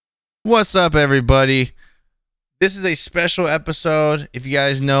What's up, everybody? This is a special episode. If you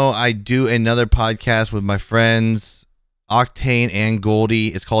guys know, I do another podcast with my friends, Octane and Goldie.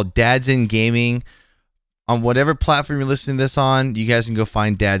 It's called Dads in Gaming. On whatever platform you're listening to this on, you guys can go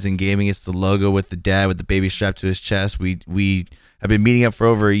find Dads in Gaming. It's the logo with the dad with the baby strapped to his chest. We have been meeting up for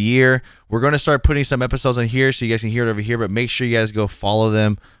over a year. We're going to start putting some episodes on here so you guys can hear it over here, but make sure you guys go follow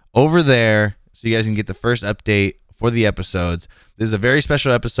them over there so you guys can get the first update for the episodes. This is a very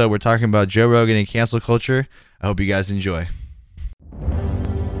special episode. We're talking about Joe Rogan and cancel culture. I hope you guys enjoy.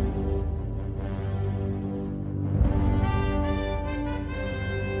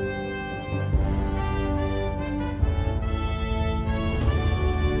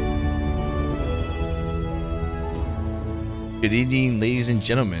 Good evening, ladies and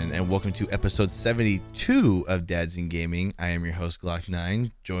gentlemen, and welcome to episode 72 of Dads in Gaming. I am your host, Glock9,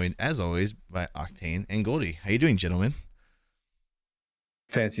 joined as always by Octane and Goldie. How you doing, gentlemen?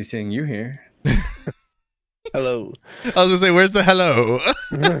 Fancy seeing you here. Hello. I was gonna say, where's the hello?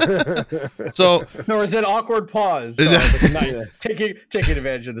 So no, was an awkward pause. So like, nice, taking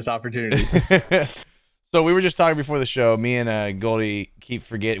advantage of this opportunity. So we were just talking before the show. Me and Goldie keep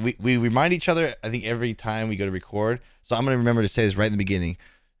forgetting. We remind each other, I think, every time we go to record. So I'm going to remember to say this right in the beginning.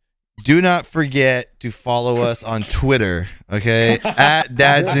 Do not forget to follow us on Twitter, okay? At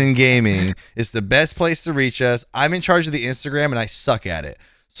Dads in Gaming. It's the best place to reach us. I'm in charge of the Instagram, and I suck at it.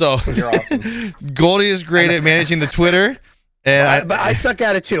 So you're awesome. Goldie is great at managing the Twitter. And but I suck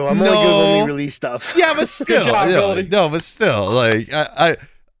at it, too. I'm only good when we release stuff. Yeah, but still. Good job, Goldie. No, but still. Like, I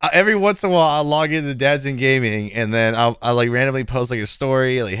every once in a while, I'll log into Dads in Gaming, and then I'll like randomly post like a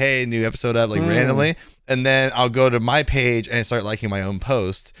story, like, hey, new episode up, like randomly. And then I'll go to my page and start liking my own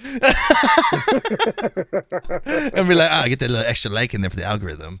post. And be like, I get that little extra like in there for the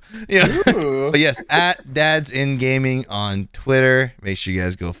algorithm. Yeah. But yes, at Dads in Gaming on Twitter. Make sure you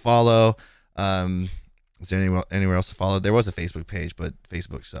guys go follow. Is there anywhere else to follow? There was a Facebook page, but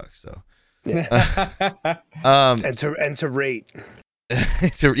Facebook sucks. So and to rate.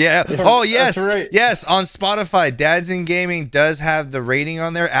 Yeah. Oh, yes. Right. Yes. On Spotify, Dads in Gaming does have the rating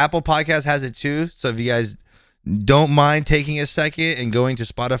on there. Apple Podcast has it too. So if you guys don't mind taking a second and going to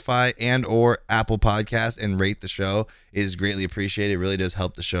Spotify and or Apple Podcast and rate the show, it is greatly appreciated. It really does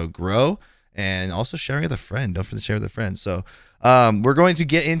help the show grow. And also sharing with a friend. Don't forget to share with a friend. So we're going to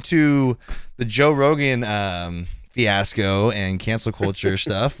get into the Joe Rogan fiasco and cancel culture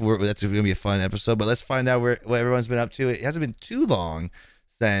stuff. That's going to be a fun episode, but let's find out what everyone's been up to. It hasn't been too long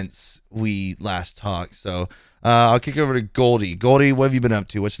since we last talked, so I'll kick it over to Goldie. Goldie, what have you been up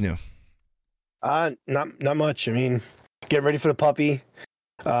to? What's new? Not much. I mean, getting ready for the puppy.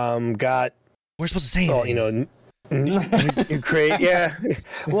 We're supposed to say anything. You create, yeah.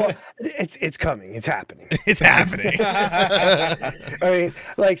 Well, it's coming. It's happening. It's happening. I mean,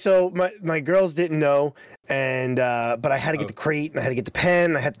 like, so my girls didn't know, and but I had to get the crate and I had to get the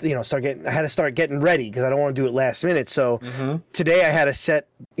pen. I had to, start getting ready because I don't want to do it last minute. So today I had to set,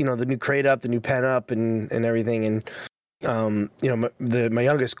 the new crate up, the new pen up, and everything. And my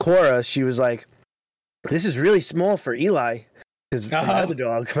youngest Cora, she was like, "This is really small for Eli," because my other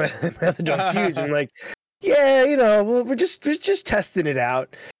dog, my other dog's huge. I'm like, yeah, we're just testing it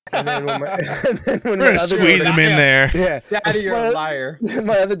out. And then when we're gonna squeeze him in there. Yeah, Daddy, you're a liar.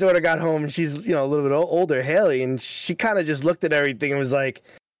 My other daughter got home and she's a little bit older, Haley, and she kind of just looked at everything and was like,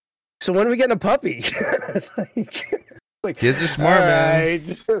 "So when are we getting a puppy?" It's like kids are smart, man.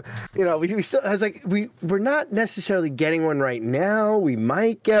 We still. I was like, we're not necessarily getting one right now. We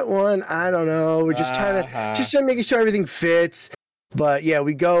might get one. I don't know. We're just trying to making sure everything fits. But yeah,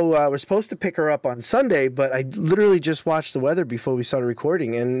 we go. We're supposed to pick her up on Sunday, but I literally just watched the weather before we started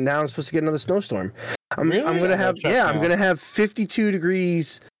recording, and now I'm supposed to get another snowstorm. I'm gonna have 52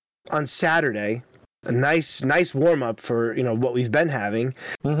 degrees on Saturday. A nice warm up for what we've been having.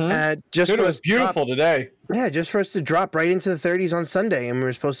 It was beautiful today. Yeah, just for us to drop right into the 30s on Sunday, and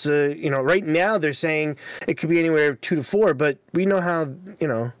we're supposed to. Right now they're saying it could be anywhere 2 to 4, but we know how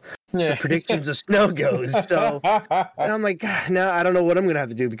the predictions of snow goes. So I'm like, now I don't know what I'm gonna have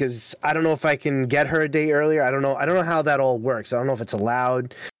to do because I don't know if I can get her a day earlier. I don't know how that all works. I don't know if it's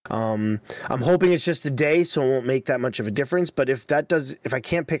allowed. I'm hoping it's just a day, so it won't make that much of a difference. But if I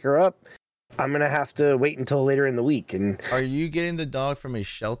can't pick her up, I'm gonna have to wait until later in the week. And are you getting the dog from a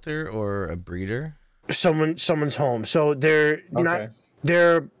shelter or a breeder? Someone's home, so they're not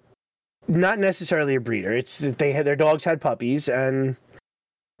necessarily a breeder. It's their dogs had puppies, and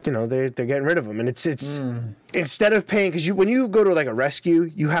they're getting rid of them. And it's instead of paying, because when you go to like a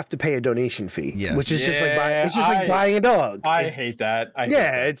rescue, you have to pay a donation fee, which is just like buying a dog. I hate that.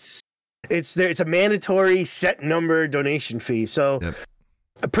 It's a mandatory set number donation fee. So. Yep.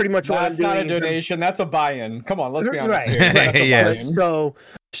 pretty much what I'm That's not a doing. donation. That's a buy-in. Come on, let's be honest Right. here. That's a Yes. buy-in.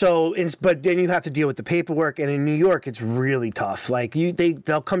 But then you have to deal with the paperwork, and in New York, it's really tough. Like they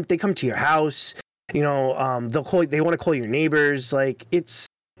come to your house. They want to call your neighbors. Like it's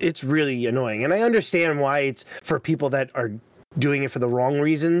really annoying, and I understand why it's for people that are doing it for the wrong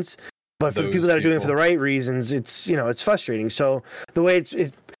reasons, but for the people that are doing it for the right reasons, it's it's frustrating. So the way it's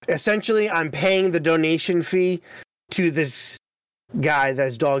essentially, I'm paying the donation fee to this guy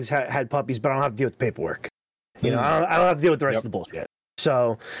that's dogs had puppies, but I don't have to deal with the paperwork. I don't have to deal with the rest of the bullshit.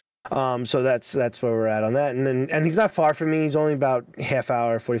 So that's where we're at on that. And he's not far from me. He's only about half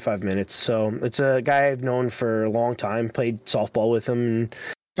hour, 45 minutes. So it's a guy I've known for a long time. Played softball with him.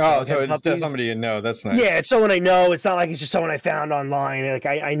 So it's just somebody you know. That's nice. Yeah, it's someone I know. It's not like it's just someone I found online. Like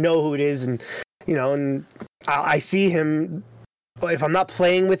I know who it is, and and I see him. If I'm not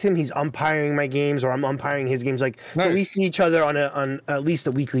playing with him, he's umpiring my games, or I'm umpiring his games. Like nice. So we see each other on at least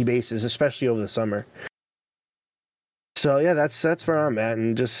a weekly basis, especially over the summer. So yeah, that's where I'm at,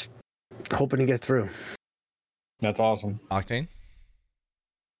 and just hoping to get through. That's awesome. Octane,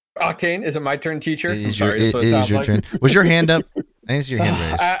 is it my turn, teacher? It is your turn. Was your hand up? I didn't see your hand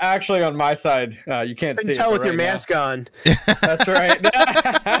raised. Actually, on my side, you can't see. Tell with right your mask on. That's right.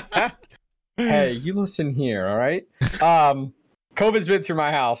 Hey, you listen here, all right? COVID's been through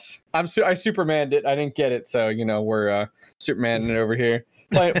my house. I Supermaned it. I didn't get it, so we're Supermaning it over here.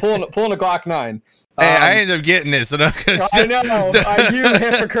 Pulling a Glock 9. Hey, I ended up getting it, so no. I know. You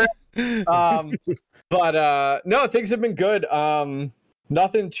hypocrite. But no, things have been good.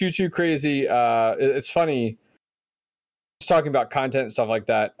 Nothing too crazy. It's funny. Just talking about content and stuff like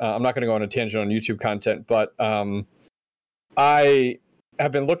that. I'm not going to go on a tangent on YouTube content, but I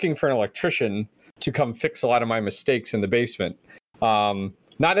have been looking for an electrician to come fix a lot of my mistakes in the basement. Not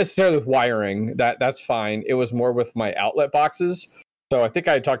necessarily with wiring. That's fine. It was more with my outlet boxes. So I think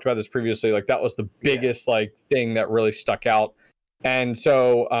I had talked about this previously. Like that was the biggest thing that really stuck out. And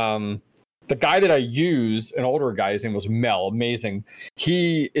so the guy that I use, an older guy, his name was Mel. Amazing.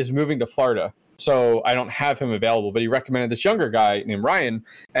 He is moving to Florida, so I don't have him available. But he recommended this younger guy named Ryan,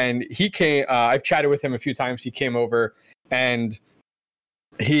 and he came. I've chatted with him a few times. He came over, and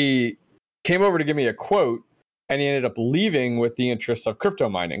he came over to give me a quote, and he ended up leaving with the interest of crypto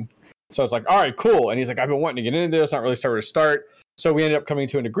mining. So it's like, all right, cool. And he's like, I've been wanting to get into this, not really sure where to start. So we ended up coming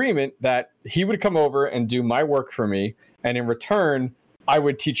to an agreement that he would come over and do my work for me, and in return, I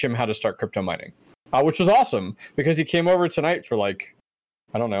would teach him how to start crypto mining, which was awesome because he came over tonight for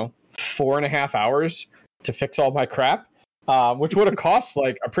 4.5 hours to fix all my crap, which would have cost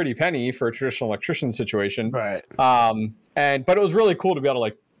like a pretty penny for a traditional electrician situation. Right. But it was really cool to be able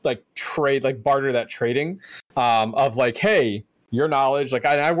to trade, barter that trading of hey, your knowledge.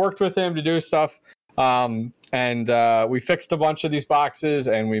 I worked with him to do stuff. And we fixed a bunch of these boxes,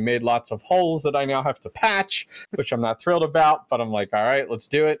 and we made lots of holes that I now have to patch, which I'm not thrilled about, but I'm like, all right, let's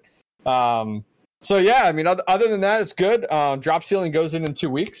do it. So yeah, I mean, other than that, it's good. Drop ceiling goes in 2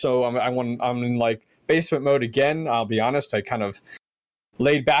 weeks, so I'm in basement mode again. I'll be honest, I kind of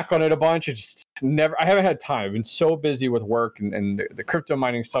laid back on it a bunch. I haven't had time. I've been so busy with work, and the crypto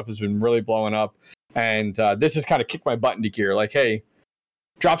mining stuff has been really blowing up. And this has kind of kicked my butt into gear. Hey,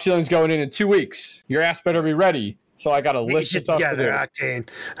 drop ceiling's going in 2 weeks. Your ass better be ready. So I got a list of stuff to do. Octane.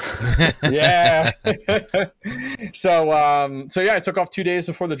 Yeah. So yeah, I took off 2 days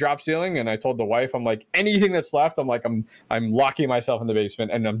before the drop ceiling, and I told the wife, I'm like, anything that's left, I'm locking myself in the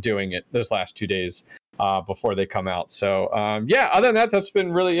basement, and I'm doing it those last 2 days before they come out. So yeah, other than that, that's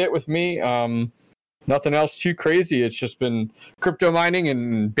been really it with me. Nothing else too crazy. It's just been crypto mining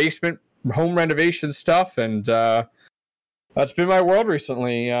and basement home renovation stuff, and that's been my world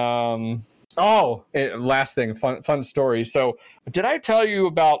recently. Last thing, fun story. So did I told you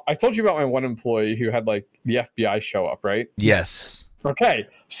about my one employee who had the FBI show up, right? Yes. Okay.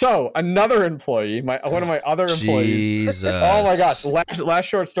 So another employee, one of my other employees. Jesus. Oh my gosh. Last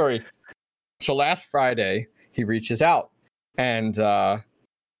short story. So last Friday he reaches out, and I'm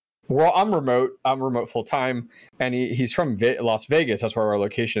remote full time, and he's from Las Vegas. That's where our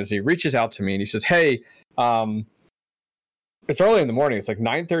location is. He reaches out to me and he says, hey, it's early in the morning. It's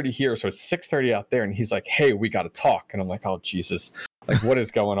 9:30 here, so it's 6:30 out there. And he's like, hey, we got to talk. And I'm like, oh, Jesus. What is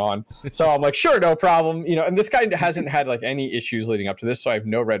going on? So I'm like, sure, no problem. And this guy hasn't had any issues leading up to this, so I have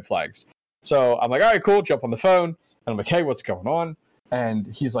no red flags. So I'm like, all right, cool. Jump on the phone. And I'm like, hey, what's going on? And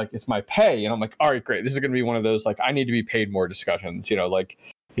he's like, it's my pay. And I'm like, all right, great. This is going to be one of those, I need to be paid more discussions,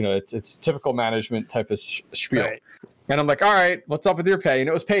 it's typical management type of spiel. Right. And I'm like, all right, what's up with your pay? And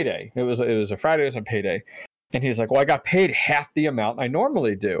it was payday. It was a Friday. It was a payday. And he's like, well, I got paid half the amount I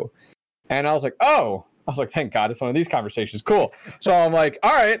normally do. And I was like, oh, I was like, thank God it's one of these conversations. Cool. So I'm like,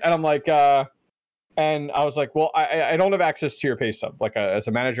 all right. And I'm like, and I was like, well, I don't have access to your pay stub. Like as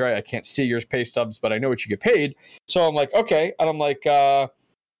a manager, I can't see your pay stubs, but I know what you get paid. So I'm like, okay. And I'm like, go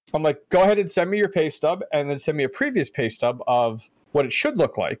ahead and send me your pay stub and then send me a previous pay stub of what it should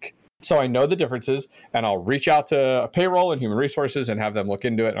look like. So I know the differences, and I'll reach out to payroll and human resources and have them look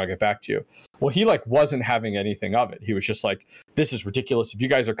into it, and I'll get back to you. Well, he like wasn't having anything of it. He was just like, this is ridiculous. If you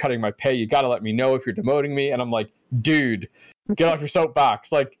guys are cutting my pay, you got to let me know if you're demoting me. And I'm like, dude, get off your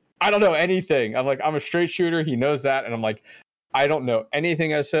soapbox. Like, I don't know anything. I'm like, I'm a straight shooter. He knows that. And I'm like, I don't know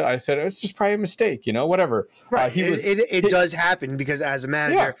anything. I said it's just probably a mistake, whatever. Right. It does happen because as a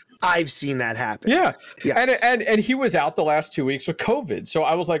manager, I've seen that happen. Yeah. Yes. And he was out the last 2 weeks with COVID. So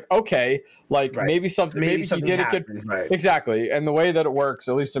I was like, okay, like maybe he did happened. It good. Right. Exactly. And the way that it works,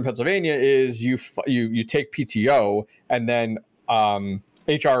 at least in Pennsylvania, is you take PTO and then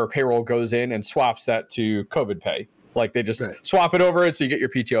HR or payroll goes in and swaps that to COVID pay. Like they just swap it over, so you get your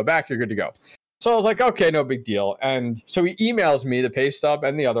PTO back. You're good to go. So I was like, okay, no big deal. And so he emails me the pay stub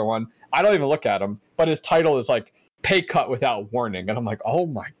and the other one. I don't even look at him, but his title is like pay cut without warning. And I'm like, oh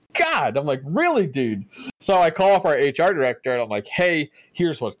my God. I'm like, really, dude? So I call up our HR director and I'm like, hey,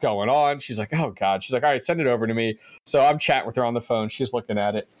 here's what's going on. She's like, oh God. She's like, all right, send it over to me. So I'm chatting with her on the phone. She's looking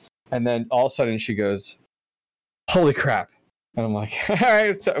at it. And then all of a sudden she goes, holy crap. And I'm like, all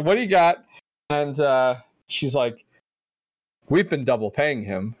right, so what do you got? And she's like, we've been double paying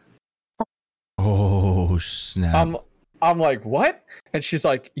him. Oh, snap. I'm like, what? And she's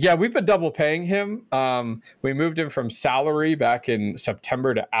like, yeah, we've been double paying him. We moved him from salary back in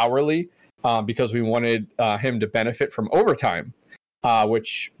September to hourly because we wanted him to benefit from overtime,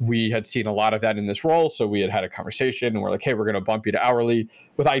 which we had seen a lot of that in this role. So we had a conversation and we're like, hey, we're going to bump you to hourly.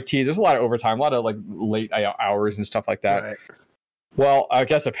 With IT, there's a lot of overtime, a lot of like late hours and stuff like that. Right. Well, I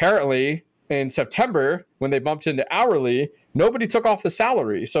guess apparently in September, when they bumped into hourly, nobody took off the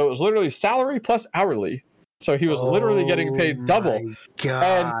salary. So it was literally salary plus hourly. So he was literally getting paid double.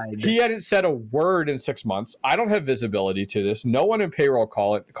 And he hadn't said a word in 6 months. I don't have visibility to this. No one in payroll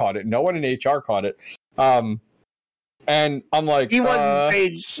caught it. No one in HR caught it. And I'm like, he wasn't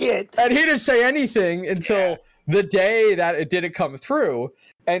saying shit. And he didn't say anything until the day that it didn't come through.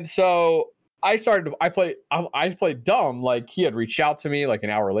 And so I played dumb. Like he had reached out to me like an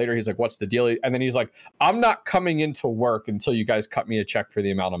hour later. He's like, what's the deal? And then he's like, I'm not coming into work until you guys cut me a check for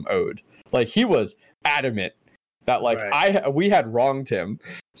the amount I'm owed. Like he was adamant that like we had wronged him.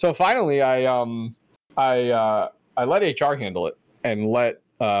 So finally I let HR handle it and let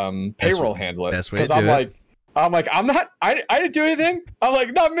payroll handle it. Because I'm like, I didn't do anything. I'm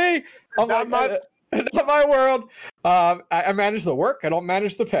like, not me. Not my world. I manage the work. I don't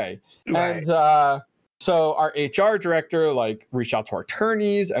manage the pay. Right. And so our HR director like reached out to our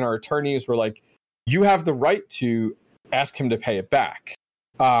attorneys, and our attorneys were like, you have the right to ask him to pay it back.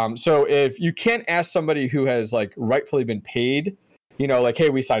 So if you can't ask somebody who has like rightfully been paid, like, hey,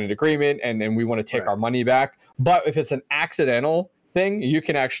 we signed an agreement and we want to take our money back. But if it's an accidental thing, you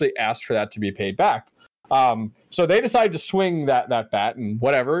can actually ask for that to be paid back. So they decided to swing that bat, and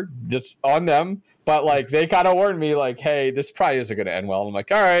whatever, it's on them. But like they kind of warned me like, hey, this probably isn't going to end well. I'm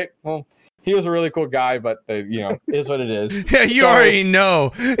like, all right, well, he was a really cool guy, but is what it is. Yeah, you already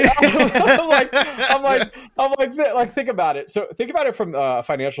know. I'm like, think about it. So think about it from a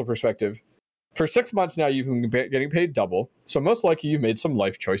financial perspective. For 6 months now, you've been getting paid double. So most likely you've made some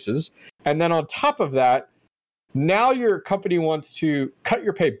life choices. And then on top of that, now your company wants to cut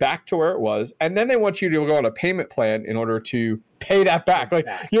your pay back to where it was. And then they want you to go on a payment plan in order to pay that back. Like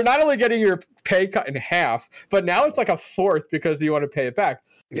you're not only getting your pay cut in half, but now it's like a fourth because you want to pay it back.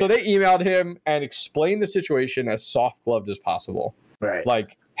 Yeah. So they emailed him and explained the situation as soft-gloved as possible. Right.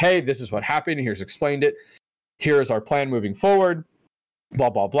 Like, hey, this is what happened. Here's explained it. Here's our plan moving forward.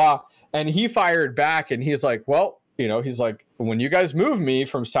 Blah, blah, blah. And he fired back and he's like, well, he's like, when you guys moved me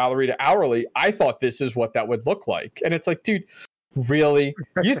from salary to hourly, I thought this is what that would look like. And it's like, dude, really?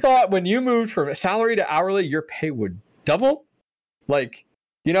 You thought when you moved from salary to hourly, your pay would double? Like,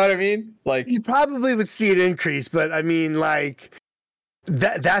 you know what I mean? Like you probably would see an increase, but I mean, like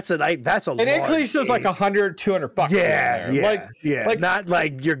that's a an increase is like $100, $200. Yeah, like not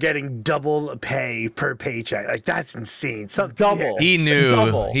like you're getting double pay per paycheck. Like that's insane. Double. He knew.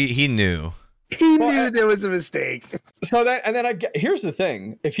 Double. He knew. He knew there was a mistake. So here's the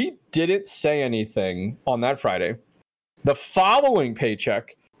thing: if he didn't say anything on that Friday, the following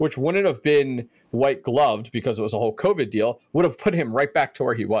paycheck, which wouldn't have been white gloved because it was a whole COVID deal, would have put him right back to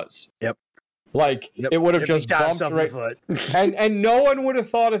where he was. Yep. Like it would have just bumped right, and no one would have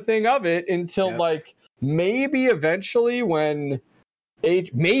thought a thing of it until like maybe eventually when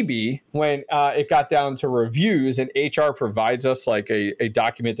maybe when it got down to reviews and HR provides us like a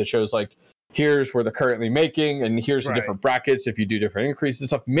document that shows like, here's where they're currently making, and here's the different brackets if you do different increases and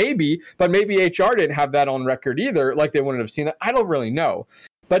stuff. Maybe, but maybe HR didn't have that on record either. Like they wouldn't have seen that. I don't really know.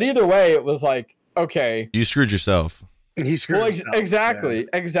 But either way, it was like, okay. You screwed yourself. He screwed himself.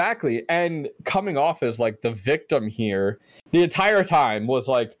 Exactly. And coming off as like the victim here, the entire time was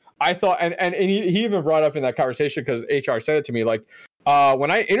like, I thought, and he even brought up in that conversation because HR said it to me, like,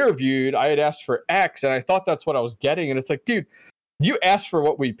 when I interviewed, I had asked for X, and I thought that's what I was getting. And it's like, dude, you asked for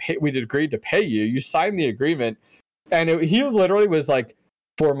what we agreed to pay you. You signed the agreement, and he literally was like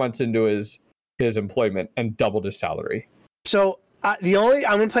 4 months into his employment and doubled his salary. So I'm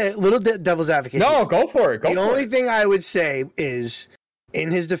gonna play a little devil's advocate. No, here. go for it. The only thing I would say is, in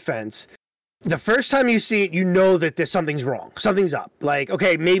his defense, the first time you see it, you know that something's wrong. Something's up. Like,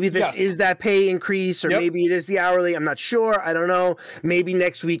 okay, maybe this is that pay increase, or maybe it is the hourly. I'm not sure. I don't know. Maybe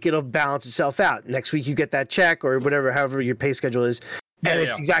next week it'll balance itself out. Next week you get that check or whatever, however your pay schedule is, and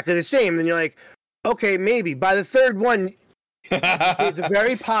it's exactly the same. Then you're like, okay, maybe. By the third one, it's a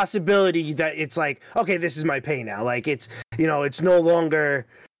very possibility that it's like, okay, this is my pay now. Like it's no longer,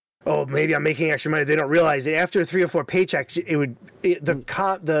 oh, maybe I'm making extra money. They don't realize it. After 3 or 4 paychecks,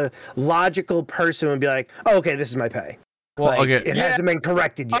 the logical person would be like, oh, okay, this is my pay. Well, like, it hasn't been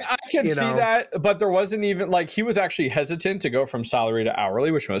corrected yet. I can see that, but there wasn't even like, he was actually hesitant to go from salary to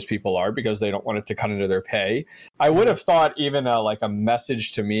hourly, which most people are because they don't want it to cut into their pay. I would have thought even like a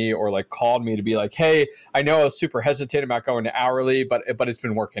message to me or like called me to be like, hey, I know I was super hesitant about going to hourly, but it's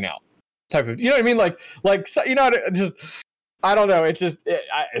been working out. Type of, you know what I mean? Like just. I don't know. It's just.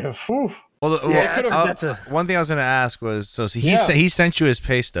 One thing I was going to ask was, so he sent you his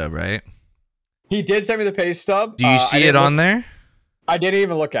pay stub, right? He did send me the pay stub. Do you see it on there? I didn't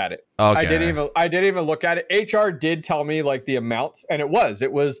even look at it. Okay. I didn't even look at it. HR did tell me like the amounts, and it was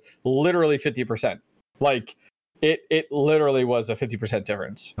literally 50%. Like it literally was a 50%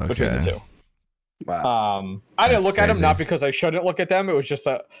 difference between the two. Wow. I didn't look at them, not because I shouldn't look at them. It was just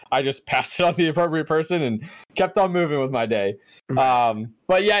that I just passed it on to the appropriate person and kept on moving with my day.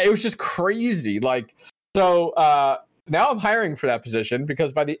 But yeah, it was just crazy. Like, so now I'm hiring for that position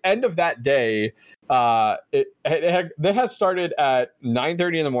because by the end of that day, they had started at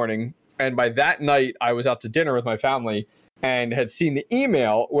 9:30 in the morning. And by that night, I was out to dinner with my family and had seen the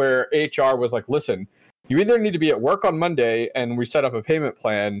email where HR was like, listen, you either need to be at work on Monday and we set up a payment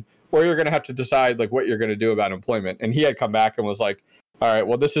plan, or you're going to have to decide like what you're going to do about employment. And he had come back and was like, all right,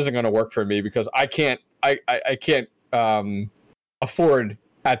 well, this isn't going to work for me because I can't afford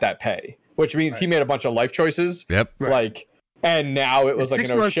at that pay, which means he made a bunch of life choices. Yep. Like, and now it was like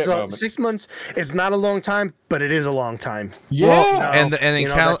an oh shit moment. 6 months is not a long time, but it is a long time. Yeah. Well, and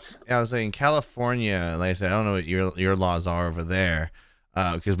in I was saying California, like I said, I don't know what your laws are over there.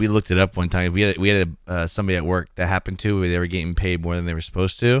 Because we looked it up one time. We had somebody at work that happened to where they were getting paid more than they were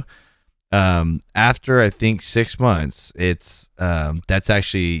supposed to. After I think 6 months, it's that's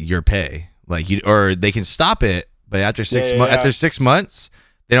actually your pay. Like or they can stop it, but after 6 months, after 6 months,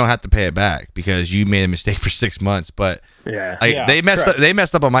 they don't have to pay it back because you made a mistake for 6 months. But they messed up. They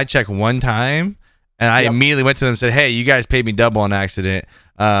messed up on my check one time, and I immediately went to them and said, "Hey, you guys paid me double on accident.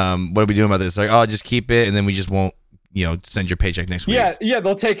 What are we doing about this?" Like, "Oh, just keep it, and then we just won't." Send your paycheck next week. Yeah,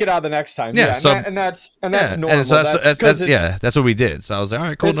 they'll take it out the next time. Yeah, so, and that's normal. And so that's what we did. So I was like, all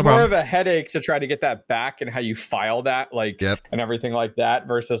right, cool. It's more of a headache to try to get that back and how you file that, and everything like that,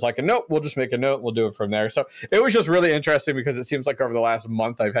 versus like a note. We'll just make a note. We'll do it from there. So it was just really interesting because it seems like over the last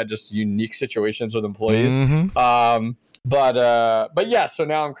month I've had just unique situations with employees. Mm-hmm. But yeah. So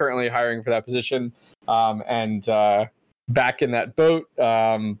now I'm currently hiring for that position, and back in that boat.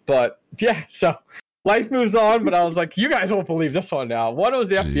 But yeah, so. Life moves on, but I was like, you guys won't believe this one now. One was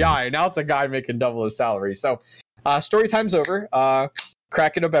the FBI, now it's a guy making double his salary. So, story time's over.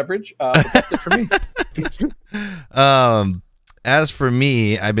 Cracking a beverage. But that's it for me. As for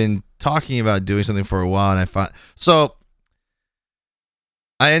me, I've been talking about doing something for a while, and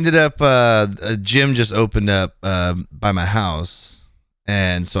I ended up a gym just opened up by my house,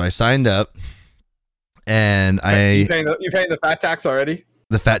 and so I signed up, and you paying the fat tax already?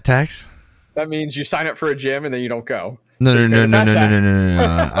 The fat tax? That means you sign up for a gym and then you don't go. No.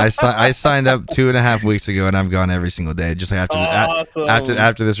 I signed up 2.5 weeks ago, and I've gone every single day. Just like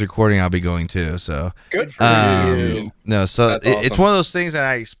after this recording, I'll be going too. So good for you. No, so it's one of those things that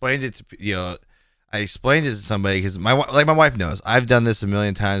I explained it to to somebody because my wife knows I've done this a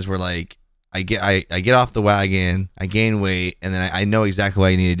million times where like I get off the wagon, I gain weight, and then I know exactly what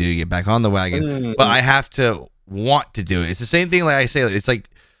I need to do to get back on the wagon, but I have to want to do it. It's the same thing like I say. It's like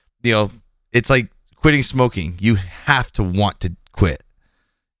it's like quitting smoking. You have to want to quit.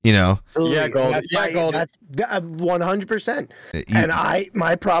 You know, Yeah, gold. That's 100%. And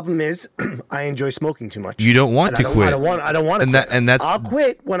my problem is, I enjoy smoking too much. You don't want to quit. I don't want to quit. And that's I'll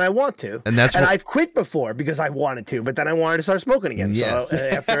quit when I want to. And I've quit before because I wanted to, but then I wanted to start smoking again. Yes. So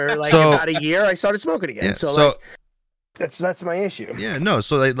after about a year, I started smoking again. Yeah, that's my issue. Yeah, no.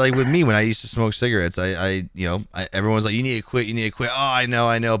 So like with me, when I used to smoke cigarettes, everyone's like, you need to quit. Oh, I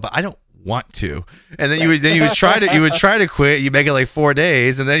know, but I don't want to. And then you would try to quit. You make it like 4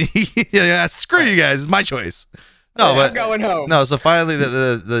 days, and then screw you guys. It's my choice. No, but I'm going home. No, so finally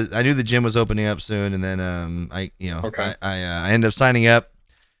I knew the gym was opening up soon, and then I ended up signing up,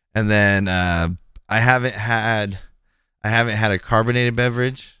 and then I haven't had a carbonated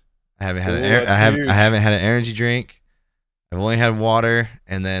beverage. I haven't had an energy drink. I've only had water,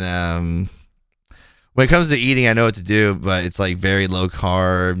 and then when it comes to eating, I know what to do, but it's like very low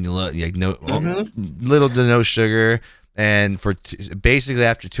carb, little to no sugar, and for basically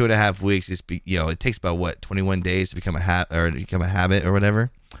after 2.5 weeks, it takes about 21 days to become a habit or whatever.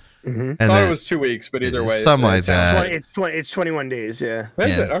 Mm-hmm. I thought it was 2 weeks, but either way, something like that. It's 21 days. Yeah.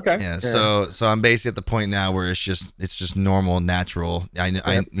 Is it? Okay. Yeah. So I'm basically at the point now where it's just normal, natural.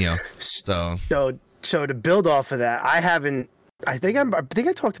 So to build off of that, I think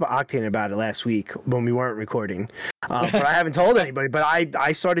I talked about Octane about it last week when we weren't recording, but I haven't told anybody. But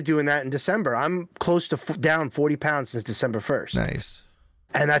I started doing that in December. I'm close to down 40 pounds since December 1st. Nice.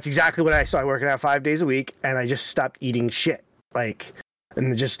 And that's exactly what I started working out 5 days a week, and I just stopped eating shit.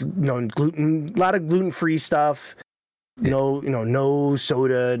 And just gluten, a lot of gluten-free stuff. Yeah. No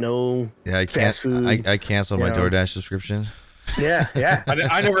soda, no fast food. I canceled my DoorDash subscription. Yeah.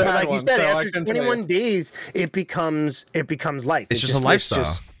 I never had like one. You said, so after 21 days, it becomes life. It's just a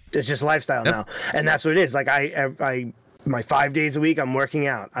lifestyle. It's just a lifestyle now, and that's what it is. Like my 5 days a week, I'm working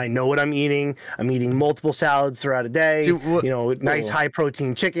out. I know what I'm eating. I'm eating multiple salads throughout a day. Nice high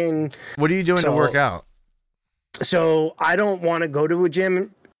protein chicken. What are you doing to work out? So I don't want to go to a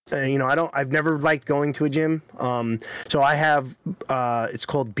gym. I've never liked going to a gym. So I have, it's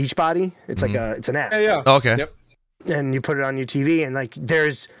called Beachbody. It's it's an app. Yeah. Okay. Yep. And you put it on your TV, and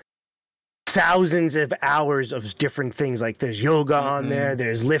there's thousands of hours of different things. Like there's yoga on there,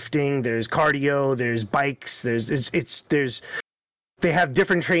 there's lifting, there's cardio, there's bikes, they have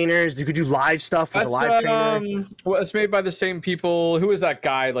different trainers. You could do live stuff with a live trainer. Well, it's made by the same people. Who was that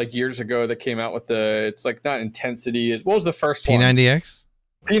guy years ago that came out with it's not Intensity. What was the first one? P90X?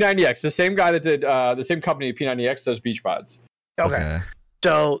 P90X. The same guy that did the same company P90X does Beachbods. Okay.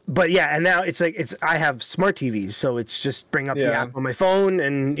 So, but yeah, and now I have smart TVs, so it's just bring up the app on my phone,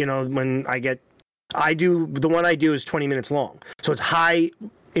 and when the one I do is 20 minutes long, so it's high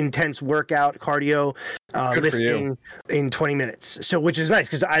intense workout, cardio, lifting in 20 minutes. So, which is nice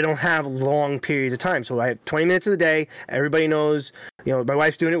because I don't have long periods of time. So I have 20 minutes of the day. Everybody knows, my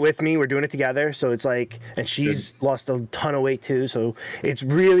wife's doing it with me. We're doing it together. So it's and she's lost a ton of weight too. So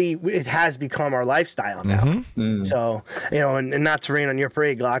it has become our lifestyle now. Mm-hmm. So, and not to rain on your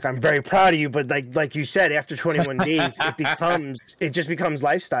parade, Glock, I'm very proud of you. But like you said, after 21 days, it just becomes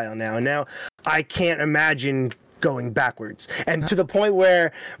lifestyle now. And now I can't imagine going backwards, and to the point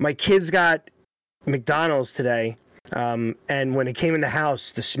where my kids got McDonald's today, and when it came in the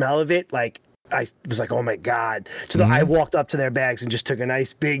house, the smell of it, I was like, oh my god. So I walked up to their bags and just took a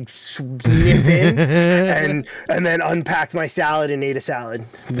nice big sniff in, and then unpacked my salad and ate a salad.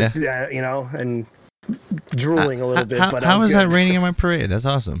 And drooling a little bit. But how is that raining in my parade? That's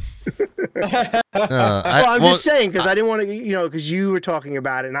awesome. I'm just saying because I didn't want to, because you were talking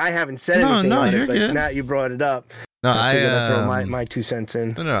about it and I haven't said anything on it, but good. now you brought it up. No, I throw my 2 cents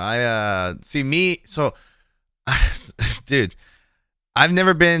in. No, I see me. So, dude, I've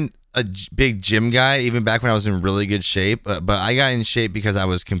never been a big gym guy, even back when I was in really good shape. But I got in shape because I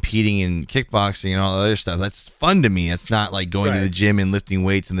was competing in kickboxing and all the other stuff. That's fun to me. It's not like going to the gym and lifting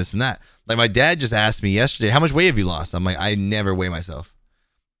weights and this and that. Like my dad just asked me yesterday, how much weight have you lost? I'm like, I never weigh myself.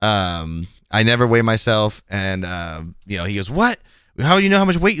 And he goes, what? How do you know how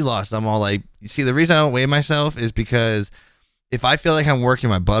much weight you lost? I'm all like, you see, the reason I don't weigh myself is because if I feel like I'm working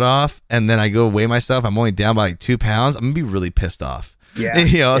my butt off and then I go weigh myself, I'm only down by 2 pounds, I'm gonna be really pissed off.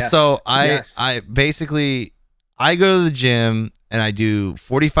 Yeah. So I basically, I go to the gym and I do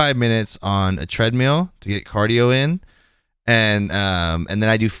 45 minutes on a treadmill to get cardio in. And then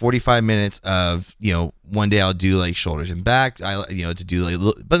I do 45 minutes of, one day I'll do like shoulders and back, to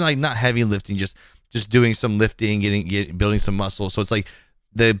do but like not heavy lifting, just doing some lifting, building some muscle. So it's like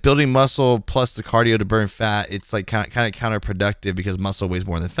the building muscle plus the cardio to burn fat. It's like kind of counterproductive because muscle weighs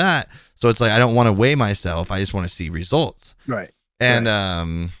more than fat. So it's like, I don't want to weigh myself. I just want to see results. Right.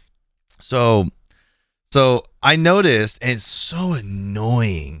 And, so I noticed, and it's so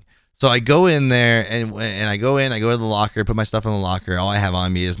annoying. So I go in there and I go to the locker, put my stuff in the locker. All I have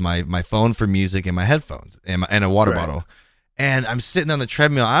on me is my phone for music and my headphones and a water bottle. And I'm sitting on the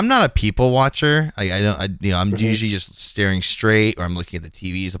treadmill. I'm not a people watcher. I'm usually just staring straight, or I'm looking at the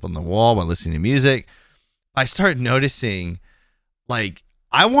TVs up on the wall while listening to music. I start noticing, like,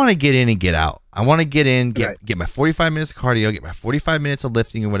 I want to get in and get out. I want to get in, get my 45 minutes of cardio, get my 45 minutes of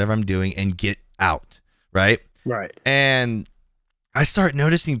lifting or whatever I'm doing, and get out. Right. And I start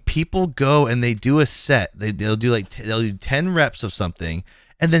noticing people go and they do a set. They'll do 10 reps of something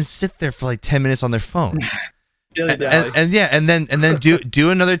and then sit there for like 10 minutes on their phone. And then do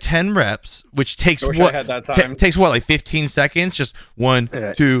another 10 reps, which takes takes like 15 seconds, just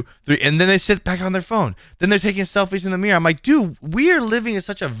 1, 2, 3, and then they sit back on their phone. Then they're taking selfies in the mirror. I'm like, dude, we are living in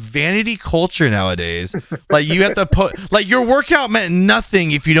such a vanity culture nowadays. Like, you have to like, your workout meant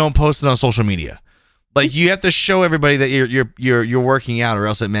nothing if you don't post it on social media. Like, you have to show everybody that you're working out, or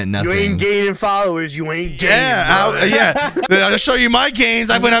else it meant nothing. You ain't gaining followers. You ain't gaining. I'll show you my gains.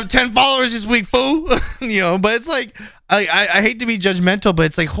 I went up 10 followers this week, fool. But it's like, I hate to be judgmental, but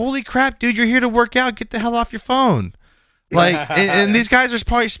it's like, holy crap, dude, you're here to work out. Get the hell off your phone. Like, and these guys are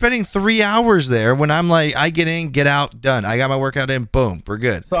probably spending 3 hours there when I'm like, I get in, get out, done. I got my workout in, boom, we're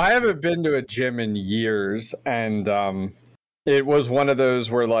good. So I haven't been to a gym in years, and it was one of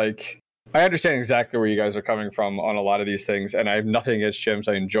those where, like, I understand exactly where you guys are coming from on a lot of these things, and I have nothing against gyms.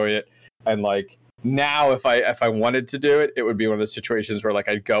 I enjoy it. And like, now, if I wanted to do it, it would be one of those situations where, like,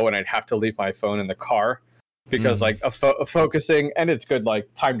 I'd go and I'd have to leave my phone in the car because like a focusing, and it's good, like,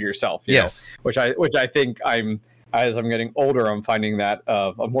 time to yourself. You know, which I think as I'm getting older, I'm finding that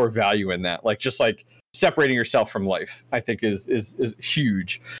of more value in that. Like, just like separating yourself from life, I think is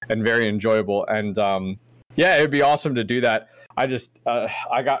huge and very enjoyable. And it would be awesome to do that. I just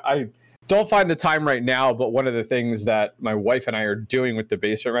I don't find the time right now, but one of the things that my wife and I are doing with the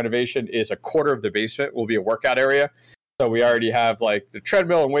basement renovation is a quarter of the basement will be a workout area. So we already have like the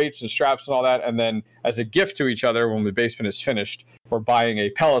treadmill and weights and straps and all that. And then as a gift to each other, when the basement is finished, we're buying a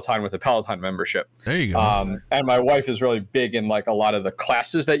Peloton with a Peloton membership. There you go. And my wife is really big in like a lot of the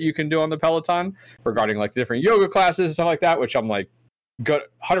classes that you can do on the Peloton regarding like different yoga classes and stuff like that, which I'm like, good,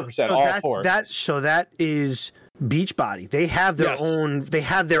 100% all for. That is Beachbody. They have their own. They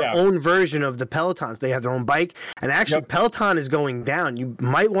have their own version of the Pelotons. They have their own bike, and actually, Peloton is going down. You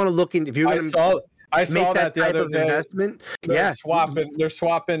might want to look in if you're going to. I saw that the other day. Investment. They're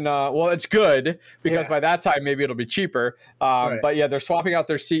swapping. Well, it's good because by that time maybe it'll be cheaper. But yeah, they're swapping out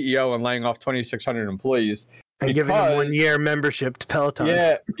their CEO and laying off 2,600 employees and giving them 1 year membership to Peloton.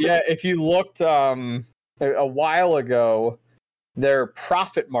 Yeah. If you looked a while ago, their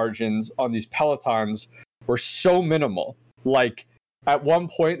profit margins on these Pelotons were so minimal. Like, at one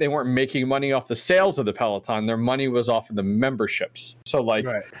point, they weren't making money off the sales of the Peloton. Their money was off of the memberships. So, like,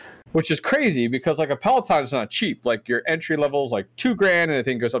 which is crazy because, like, a Peloton is not cheap. Like, your entry level is like $2,000, and I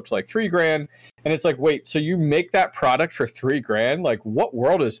think it goes up to like $3,000. And it's like, wait, so you make that product for $3,000? Like, what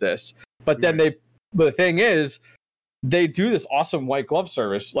world is this? But then the thing is, they do this awesome white glove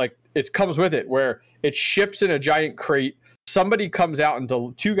service. Like, it comes with it where it ships in a giant crate. Somebody comes out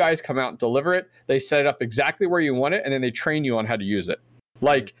and two guys come out and deliver it. They set it up exactly where you want it, and then they train you on how to use it.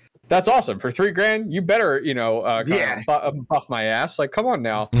 Like, that's awesome. For $3,000, you better, buff my ass. Like, come on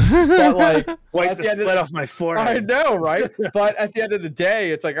now. But like, wipe the sweat off my forehead. I know, right? But at the end of the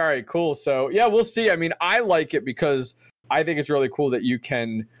day, it's like, all right, cool. So yeah, we'll see. I mean, I like it because I think it's really cool that you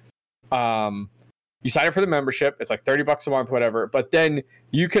can, you sign up for the membership. It's like $30 a month, whatever. But then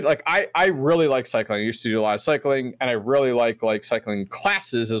you could, like, I really like cycling. I used to do a lot of cycling, and I really like cycling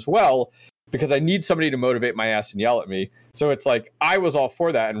classes as well because I need somebody to motivate my ass and yell at me. So it's like I was all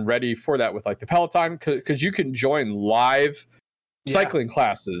for that and ready for that with like the Peloton because you can join live cycling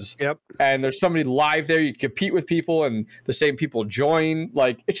classes. Yep. And there's somebody live there. You compete with people, and the same people join.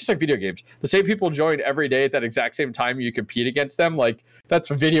 Like, it's just like video games. The same people join every day at that exact same time. You compete against them. Like,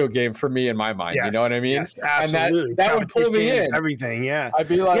 that's a video game for me in my mind. You know what I mean? Yes, absolutely. And that would pull me in. Everything. Yeah. I'd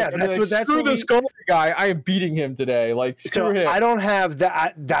be like, screw this guy. I am beating him today. Like, screw him. I don't have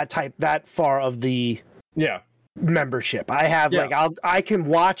that far of the membership. I have I can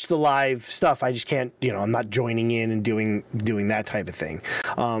watch the live stuff. I just can't, I'm not joining in and doing that type of thing.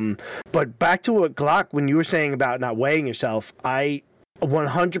 But back to what Glock, when you were saying about not weighing yourself, I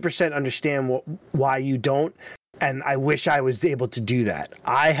 100% understand why you don't, and I wish I was able to do that.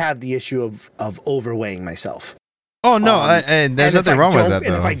 I have the issue of overweighing myself. Oh no, and there's nothing wrong with that though.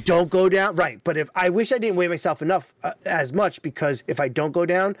 And if I don't go down, but if I wish I didn't weigh myself enough as much, because if I don't go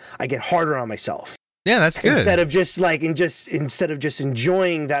down, I get harder on myself. Yeah, that's good. Instead of just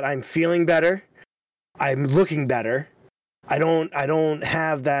enjoying that I'm feeling better, I'm looking better. I don't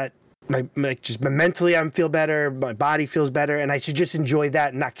have that. Just mentally, I feel better. My body feels better, and I should just enjoy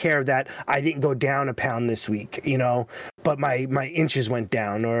that and not care that I didn't go down a pound this week, but my inches went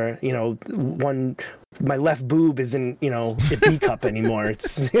down, or my left boob isn't a B cup anymore.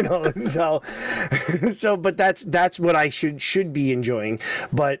 It's so but that's what I should be enjoying,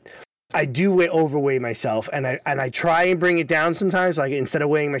 but I do overweigh myself, and I try and bring it down sometimes. Like, instead of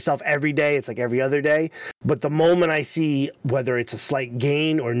weighing myself every day, it's like every other day. But the moment I see whether it's a slight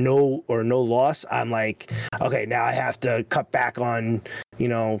gain or no loss, I'm like, okay, now I have to cut back on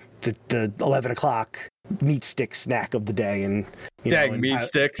the 11 o'clock meat stick snack of the day, and meat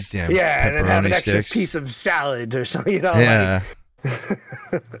sticks. Damn, yeah, and then have an extra sticks. piece of salad or something. Yeah.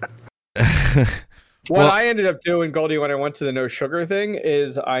 What I ended up doing, Goldie, when I went to the no sugar thing,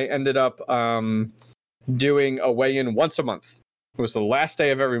 is I ended up doing a weigh-in once a month. It was the last day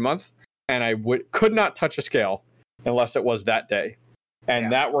of every month, and I could not touch a scale unless it was that day.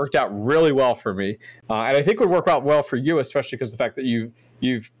 And that worked out really well for me, and I think would work out well for you, especially because the fact that you've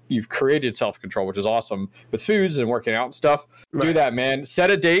created self-control, which is awesome with foods and working out and stuff. Right. Do that, man.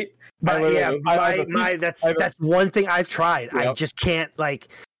 Set a date. That's one thing I've tried. Yep. I just can't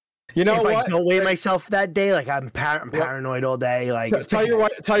if I don't weigh myself that day, I'm paranoid all day. Tell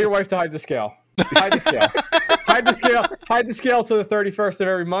your wife to hide the scale. Hide the scale. Hide the scale to the 31st of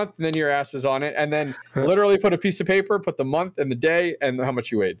every month, and then your ass is on it. And then literally put a piece of paper, put the month and the day and how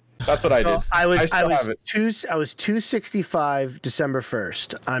much you weighed. That's what I did. I was 265 December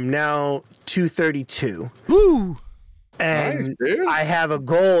 1st. I'm now 232. Woo! And nice, I have a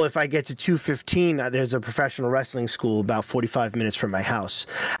goal. If I get to 215, there's a professional wrestling school about 45 minutes from my house,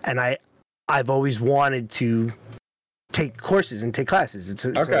 and I've always wanted to take courses and take classes. It's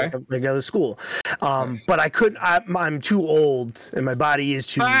like a regular school, but I couldn't. I'm too old, and my body is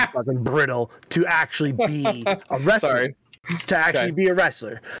too fucking brittle to actually be a wrestler. Be a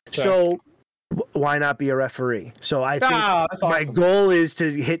wrestler. So why not be a referee? So I think my goal is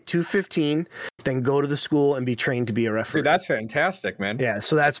to hit 215, then go to the school and be trained to be a referee. Dude, that's fantastic, man. Yeah,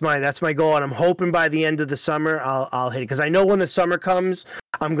 so that's my goal, and I'm hoping by the end of the summer I'll hit it, because I know when the summer comes,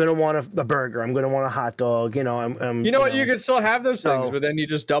 I'm gonna want a burger, I'm gonna want a hot dog. You can still have those things, but then you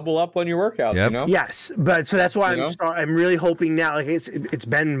just double up on your workouts. Yes, but so that's why I'm really hoping now. It's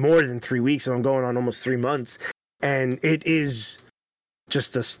been more than 3 weeks, and I'm going on almost 3 months, and it is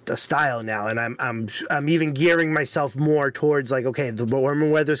just a style now, and I'm even gearing myself more towards the warmer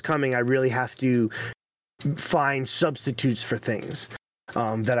weather's coming. I really have to find substitutes for things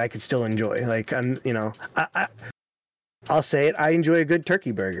that I could still enjoy. I'll say it. I enjoy a good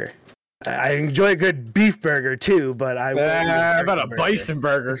turkey burger. I enjoy a good beef burger too, but how about a bison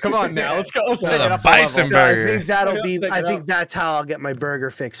burger? Come on now, let's go. Let's take it up bison burger. So I think that's how I'll get my burger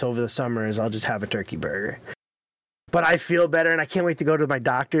fix over the summer. Is I'll just have a turkey burger. But I feel better, and I can't wait to go to my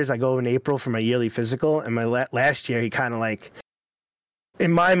doctor's. I go in April for my yearly physical, and my last year, he kind of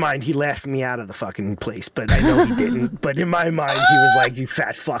in my mind, he laughed me out of the fucking place, but I know he didn't. But in my mind, he was like, "You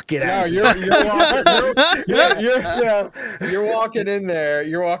fat fuck, get out." You're walking in there.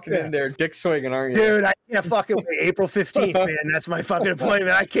 You're walking in there, dick swinging, aren't you? Dude, I can't fucking wait. April 15th, man. That's my fucking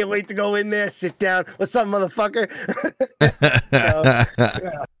appointment. I can't wait to go in there, sit down. What's up, motherfucker?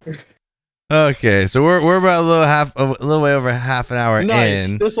 Okay, so we're about a little way over half an hour in.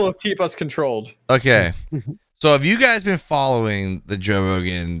 This will keep us controlled. Okay, so have you guys been following the Joe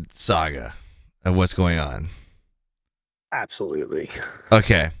Rogan saga of what's going on? Absolutely.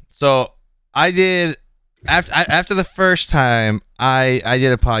 Okay, so I did after the first time I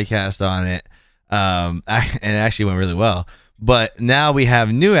did a podcast on it, and it actually went really well. But now we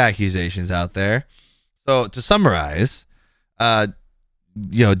have new accusations out there. So to summarize,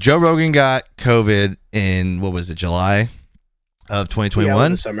 Joe Rogan got COVID in, what was it, July of 2021? Yeah,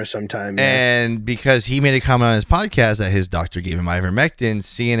 in the summer sometime. Yeah. And because he made a comment on his podcast that his doctor gave him ivermectin,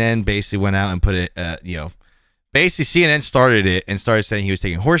 CNN basically went out and put it, basically CNN started it and started saying he was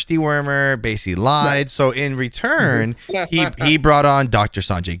taking horse dewormer, basically lied. Right. So in return, he brought on Dr.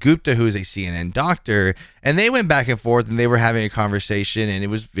 Sanjay Gupta, who is a CNN doctor, and they went back and forth and they were having a conversation, and it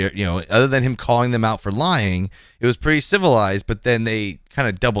was, other than him calling them out for lying, it was pretty civilized, but then they kind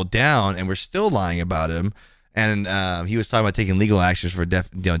of doubled down and were still lying about him. And he was talking about taking legal actions for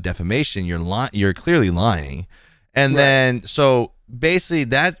defamation. You're clearly lying. And then, so basically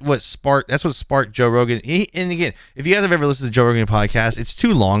that's what sparked Joe Rogan. And again, if you guys have ever listened to Joe Rogan podcast, it's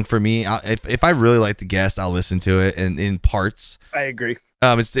too long for me. If I really like the guest, I'll listen to it in parts. I agree.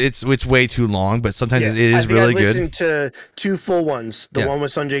 It's way too long, but sometimes it I is think really I good. listened to 2 full ones. The one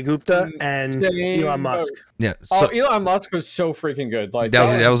with Sanjay Gupta and Same, Elon Musk. Yeah. So Elon Musk was so freaking good. Like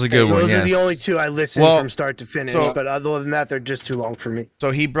that was a good one. Those Yes. are the only 2 I listened from start to finish. But other than that, they're just too long for me.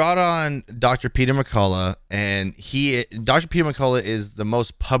 So he brought on Dr. Peter McCullough, and Dr. Peter McCullough is the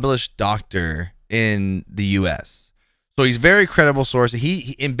most published doctor in the U.S. So he's a very credible source.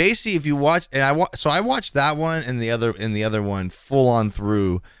 He and basically, if you watch, and I watched that one and the other one full on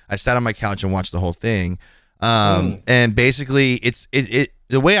through. I sat on my couch and watched the whole thing. And basically, it's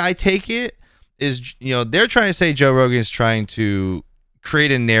the way I take it is, they're trying to say Joe Rogan is trying to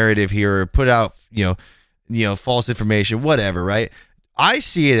create a narrative here or put out, false information, whatever, right? I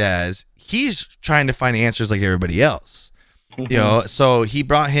see it as he's trying to find answers like everybody else. So he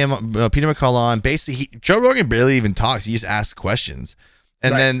brought him Peter McCullough on. Basically, Joe Rogan barely even talks. He just asks questions.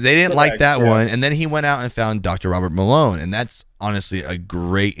 And then they didn't like that one. And then he went out and found Dr. Robert Malone. And that's honestly a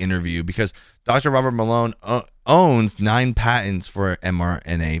great interview because Dr. Robert Malone owns 9 patents for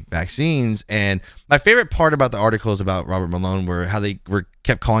mRNA vaccines. And my favorite part about the articles about Robert Malone were how they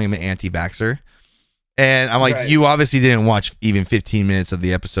kept calling him an anti-vaxxer. And I'm like, you obviously didn't watch even 15 minutes of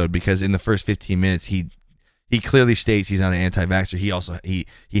the episode because in the first 15 minutes, he clearly states he's not an anti-vaxxer. He also he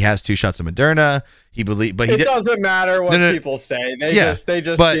has 2 shots of Moderna. It doesn't matter what people say. They just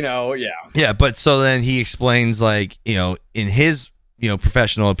Yeah, but so then he explains in his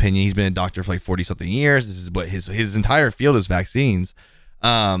professional opinion, he's been a doctor for like 40 something years. This is what his entire field is vaccines.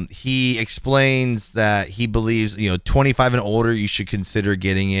 He explains that he believes 25 and older you should consider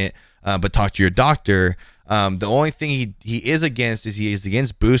getting it, but talk to your doctor. The only thing he is against is he is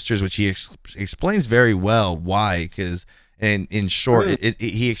against boosters, which he explains very well why. Because in short,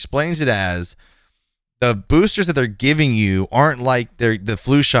 he explains it as the boosters that they're giving you aren't like the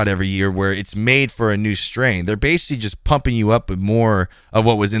flu shot every year where it's made for a new strain. They're basically just pumping you up with more of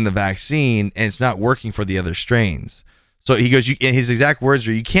what was in the vaccine, and it's not working for the other strains. So he goes, and his exact words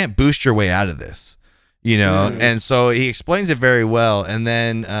are, "You can't boost your way out of this." And so he explains it very well. And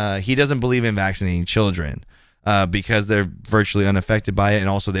then he doesn't believe in vaccinating children because they're virtually unaffected by it. And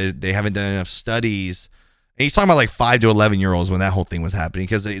also they haven't done enough studies. And he's talking about like 5 to 11-year-olds when that whole thing was happening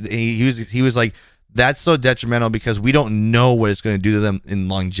because he was like, that's so detrimental because we don't know what it's going to do to them in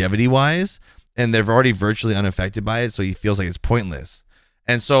longevity wise. And they're already virtually unaffected by it. So he feels like it's pointless.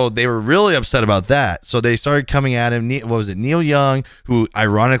 And so they were really upset about that. So they started coming at him. What was it? Neil Young, who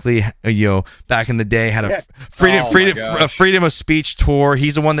ironically, back in the day had a freedom of speech tour.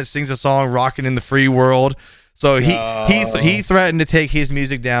 He's the one that sings a song "Rockin' in the Free World." So he threatened to take his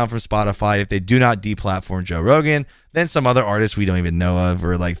music down from Spotify if they do not deplatform Joe Rogan. Then some other artists we don't even know of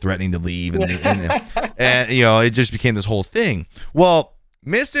are like threatening to leave, and it just became this whole thing. Well,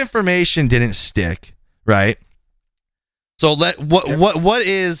 misinformation didn't stick, right? So what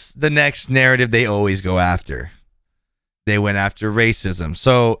is the next narrative they always go after? They went after racism.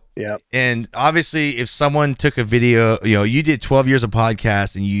 So and obviously if someone took a video, you did 12 years of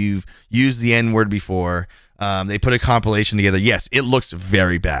podcast and you've used the N-word before, they put a compilation together. Yes, it looks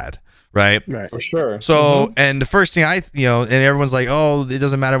very bad. Right. For sure. So, and the first thing and everyone's like, oh, it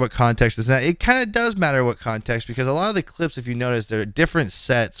doesn't matter what context it's not. It kind of does matter what context because a lot of the clips, if you notice, they're different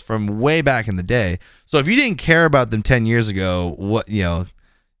sets from way back in the day. So if you didn't care about them 10 years ago,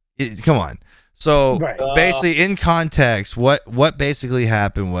 come on. So basically in context, what basically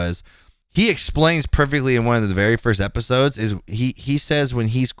happened was he explains perfectly in one of the very first episodes is he says when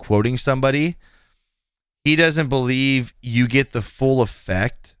he's quoting somebody, he doesn't believe you get the full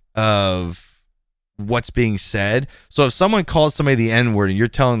effect of what's being said. So if someone called somebody the N-word and you're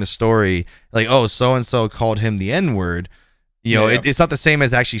telling the story like, oh, so-and-so called him the N-word, it's not the same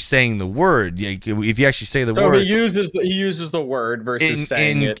as actually saying the word. If you actually say the word. So he uses the word versus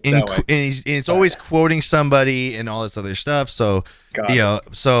saying it that way. And it's always quoting somebody and all this other stuff. So,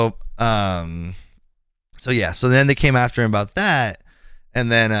 so then they came after him about that. And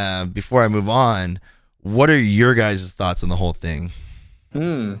then before I move on, what are your guys' thoughts on the whole thing?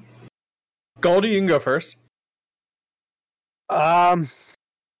 Goldie, you can go first. Well,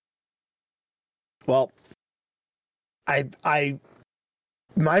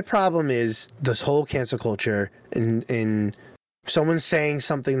 my problem is this whole cancel culture in someone saying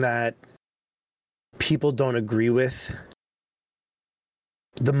something that people don't agree with.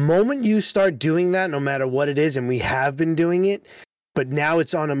 The moment you start doing that, no matter what it is, and we have been doing it, but now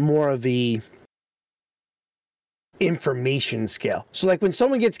it's on a more of the information scale. So like when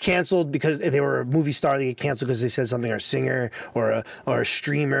someone gets canceled because they were a movie star, they get canceled because they said something, or a singer or a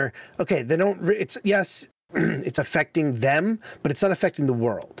streamer. Okay, they don't. It's affecting them, but it's not affecting the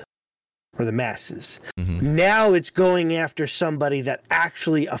world. or the masses. Mm-hmm. Now it's going after somebody that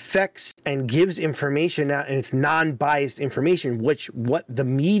actually affects and gives information out, and it's non-biased information, which what the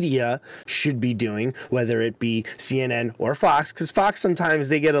media should be doing, whether it be CNN or Fox, because Fox sometimes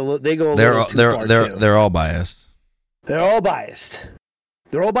they go a little too far too. They're all biased. They're all biased.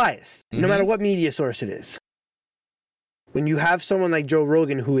 They're all biased, Mm-hmm. no matter what media source it is. When you have someone like Joe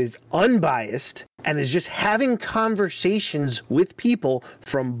Rogan who is unbiased and is just having conversations with people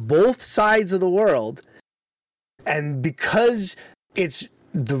from both sides of the world, and because it's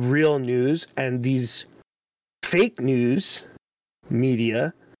the real news and these fake news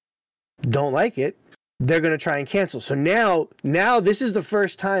media don't like it, they're going to try and cancel. So now this is the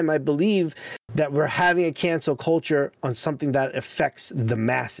first time, I believe, that we're having a cancel culture on something that affects the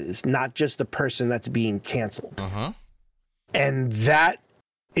masses, not just the person that's being canceled. Uh-huh. And that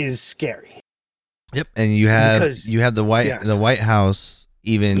is scary. Yep, and you have the White House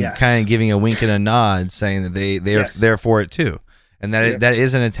even kind of giving a wink and a nod, saying that they're for it too, and that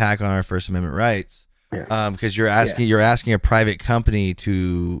is an attack on our First Amendment rights. Yeah. Because you're asking a private company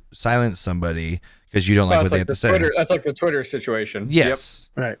to silence somebody because you don't like what they have to say. That's like the Twitter situation. Yes,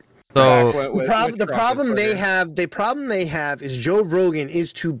 yep. Right. So the problem they have is Joe Rogan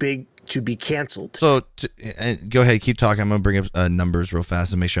is too big to be canceled. So go ahead, keep talking. I'm gonna bring up numbers real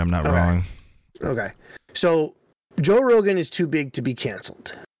fast and make sure I'm not wrong. Okay. So Joe Rogan is too big to be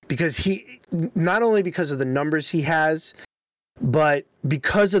canceled because he, not only because of the numbers he has, but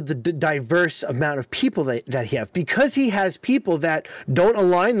because of the diverse amount of people that he has. Because he has people that don't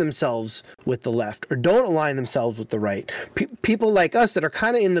align themselves with the left or don't align themselves with the right. People like us that are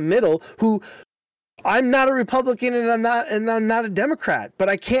kind of in the middle who, I'm not a Republican and I'm not a Democrat, but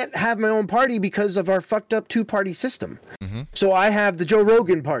I can't have my own party because of our fucked up two-party system. Mm-hmm. So I have the Joe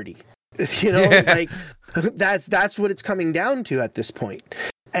Rogan party. You know, like that's what it's coming down to at this point.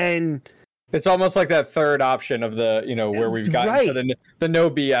 And it's almost like that third option of the, where we've gotten to the no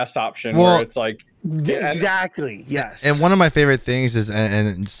BS option, where it's like exactly, yes. And one of my favorite things is,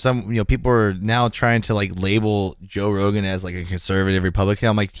 and some people are now trying to like label Joe Rogan as like a conservative Republican.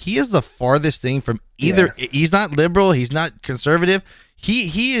 I'm like, he is the farthest thing from either. Yeah. He's not liberal. He's not conservative.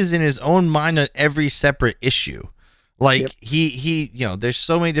 He is in his own mind on every separate issue. Like he there's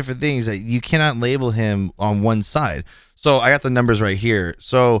so many different things that you cannot label him on one side. So I got the numbers right here.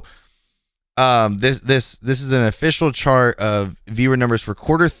 So this is an official chart of viewer numbers for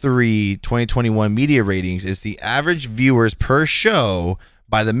Q3 2021 media ratings. It's the average viewers per show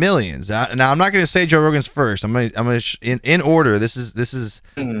by the millions. Now I'm not going to say Joe Rogan's first. I'm going to in order. This is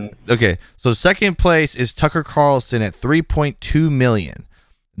okay. So second place is Tucker Carlson at 3.2 million.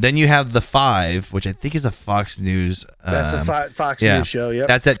 Then you have The Five, which I think is a Fox News. That's a Fox News show. Yep.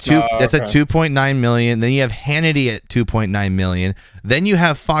 That's at That's at 2.9 million. Then you have Hannity at 2.9 million. Then you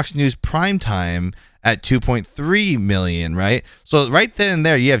have Fox News Primetime at 2.3 million. Right. So right then and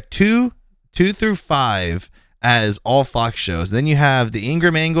there, you have two through 5 as all Fox shows. Then you have the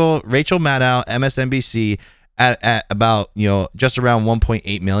Ingram Angle, Rachel Maddow, MSNBC at about just around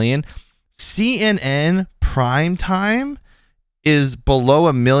 1.8 million. CNN Primetime is below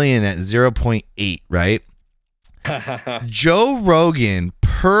a million at 0.8, right? Joe Rogan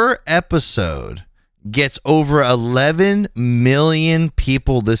per episode gets over 11 million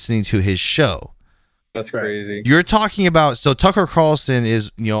people listening to his show. That's crazy. You're talking about, so Tucker Carlson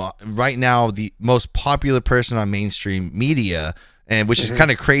is, right now the most popular person on mainstream media, and which is kind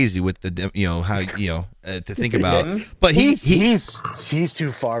of crazy with the, how, to think about. But he's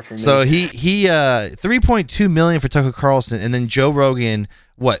too far from me. So he 3.2 million for Tucker Carlson, and then Joe Rogan,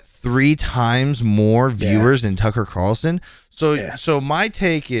 3 times more viewers than Tucker Carlson. So my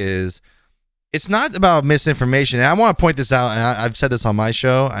take is, it's not about misinformation. And I want to point this out, and I've said this on my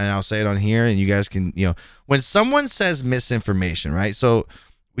show, and I'll say it on here, and you guys can, when someone says misinformation, right? So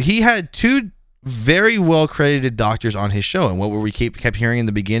he had 2 very well credited doctors on his show, and what we kept hearing in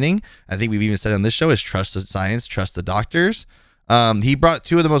the beginning, I think we've even said on this show, is trust the science, trust the doctors. He brought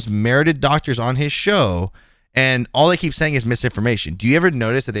 2 of the most merited doctors on his show, and all they keep saying is misinformation. Do you ever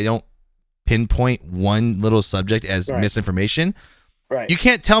notice that they don't pinpoint one little subject as misinformation? Right. You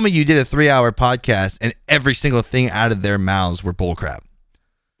can't tell me you did a 3-hour podcast and every single thing out of their mouths were bullcrap.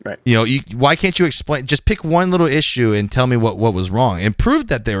 Right. Why can't you explain? Just pick one little issue and tell me what was wrong and prove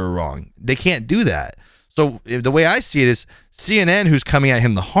that they were wrong. They can't do that. So the way I see it is CNN, who's coming at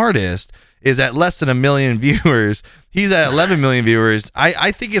him the hardest, is at less than 1 million viewers. He's at 11 million viewers.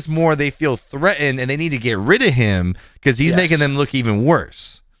 I think it's more they feel threatened and they need to get rid of him because he's making them look even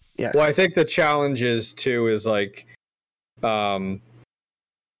worse. Yeah. Well, I think the challenge is like, in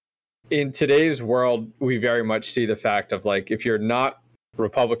today's world, we very much see the fact of like, if you're not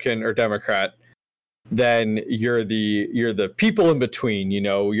Republican or Democrat, then you're the people in between.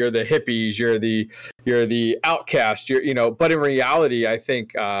 You're the hippies, you're the outcast. But in reality, I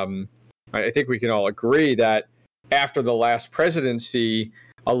think we can all agree that after the last presidency,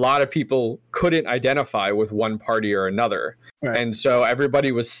 a lot of people couldn't identify with one party or another. Right. And so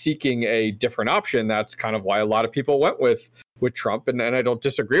everybody was seeking a different option. That's kind of why a lot of people went with Trump. And I don't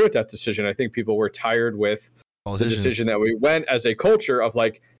disagree with that decision. I think people were tired with the decision that we went as a culture of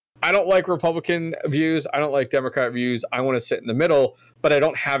like, I don't like Republican views. I don't like Democrat views. I want to sit in the middle, but I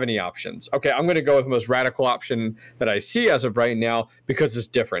don't have any options. Okay, I'm going to go with the most radical option that I see as of right now because it's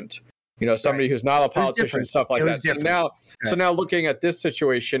different. Somebody who's not a politician, stuff like that. So now looking at this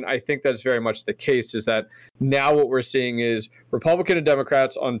situation, I think that's very much the case, is that now what we're seeing is Republican and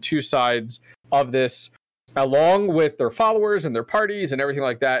Democrats on two sides of this, along with their followers and their parties and everything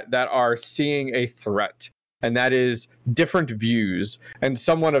like that, that are seeing a threat. And that is different views. And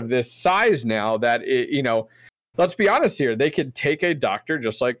someone of this size now that, let's be honest here, they could take a doctor,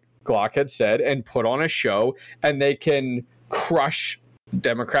 just like Glock had said, and put on a show, and they can crush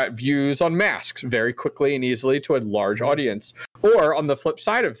Democrat views on masks very quickly and easily to a large audience. Or on the flip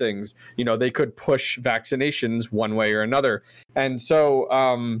side of things, they could push vaccinations one way or another. And so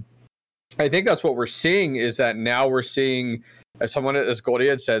I think that's what we're seeing, is that now we're seeing, as Goldie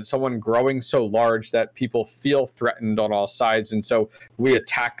had said, someone growing so large that people feel threatened on all sides, and so we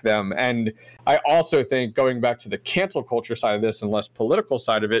attack them. And I also think, going back to the cancel culture side of this and less political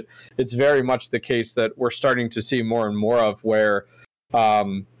side of it, it's very much the case that we're starting to see more and more of, where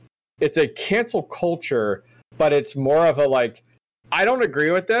it's a cancel culture, but it's more of a like, I don't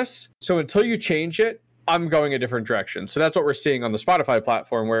agree with this, so until you change it, I'm going a different direction. So that's what we're seeing on the Spotify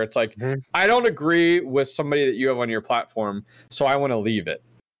platform, where it's like, I don't agree with somebody that you have on your platform, so I want to leave it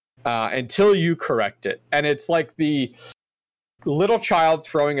until you correct it. And it's like the little child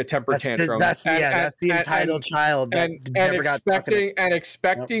throwing a temper tantrum. That's the entitled child that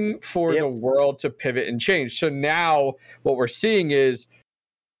expecting for the world to pivot and change. So now what we're seeing is,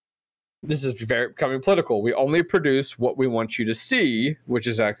 this is very becoming political. We only produce what we want you to see, which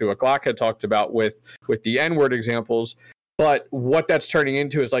is exactly what Glock had talked about with the N-word examples. But what that's turning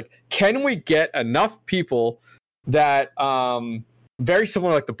into is like, can we get enough people that, very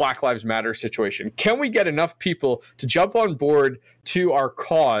similar like the Black Lives Matter situation, can we get enough people to jump on board to our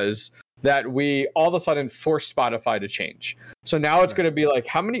cause that we all of a sudden force Spotify to change? So now it's going to be like,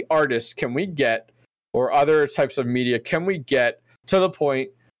 how many artists can we get, or other types of media can we get to the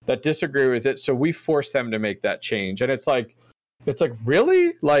point that disagree with it, so we force them to make that change? And it's like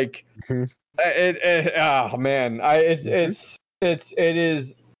really, like, oh man,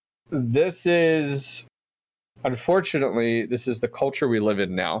 unfortunately, this is the culture we live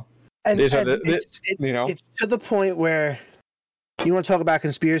in now. And it's to the point where you want to talk about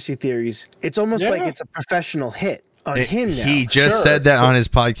conspiracy theories. It's almost like it's a professional hit on him now. He just said that on his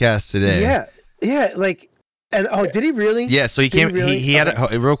podcast today. Yeah, like. And did he really? Yeah, so he came. He had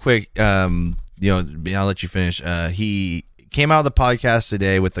a real quick. I'll let you finish. He came out of the podcast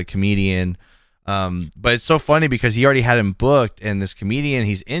today with a comedian. But it's so funny because he already had him booked, and this comedian,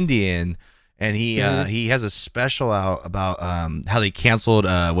 he's Indian, and he has a special out about how they canceled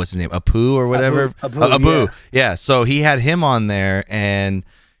what's his name, Apu or whatever. Apu. Yeah. So he had him on there, and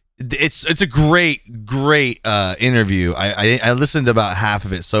it's a great interview. I listened to about half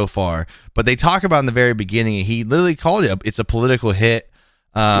of it so far, but they talk about in the very beginning, he literally called it's a political hit,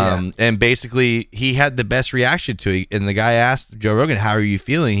 and basically he had the best reaction to it. And the guy asked Joe Rogan, how are you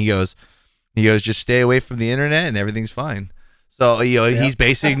feeling? He goes just stay away from the internet and everything's fine. So he's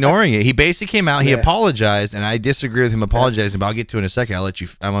basically ignoring it. He basically came out, he apologized, and I disagree with him apologizing, but I'll get to it in a second. I want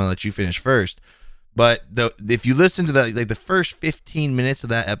to let you finish first. But if you listen to the first 15 minutes of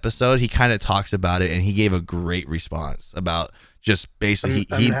that episode, he kind of talks about it, and he gave a great response about just basically.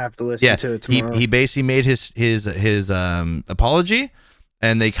 I'm gonna have to listen to it tomorrow. He basically made his apology,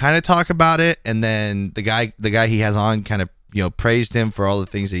 and they kind of talk about it, and then the guy he has on kind of praised him for all the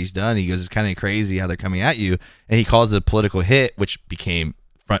things that he's done. He goes, it's kind of crazy how they're coming at you, and he calls it a political hit, which became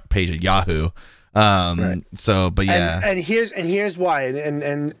front page of Yahoo. Right. So, but yeah, and here's why,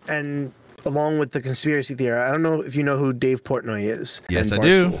 and. Along with the conspiracy theory, I don't know if you know who Dave Portnoy is. Yes, I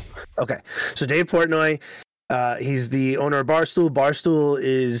do. Okay, so Dave Portnoy, he's the owner of Barstool. Barstool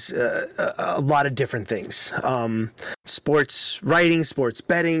is a lot of different things: sports writing, sports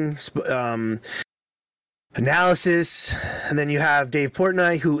betting, analysis, and then you have Dave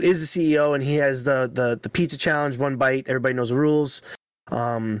Portnoy, who is the CEO, and he has the pizza challenge, one bite. Everybody knows the rules.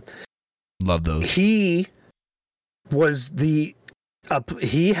 Love those. He was the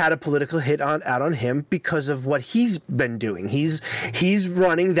he had a political hit out on him because of what he's been doing. He's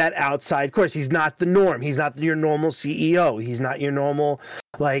running that outside course. He's not the norm. He's not your normal CEO. He's not your normal,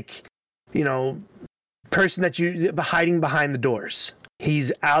 like, person that you hiding behind the doors.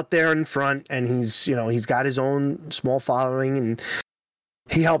 He's out there in front, and he's got his own small following, and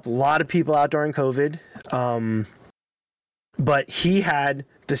he helped a lot of people out during COVID. But he had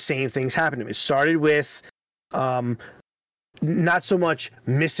the same things happen to him. It started with not so much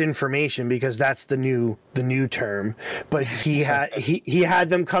misinformation, because that's the new term, but he had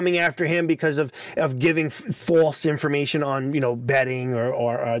them coming after him because of giving false information on betting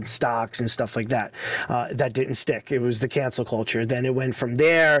or on stocks and stuff like that. That didn't stick. It was the cancel culture. Then it went from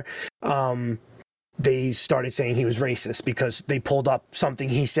there. They started saying he was racist because they pulled up something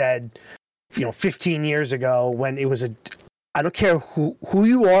he said 15 years ago, when it was I don't care who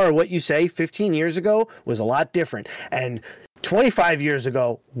you are or what you say, 15 years ago was a lot different. And 25 years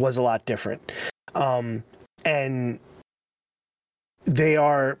ago was a lot different. And they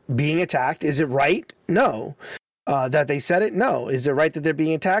are being attacked. Is it right? No. That they said it? No. Is it right that they're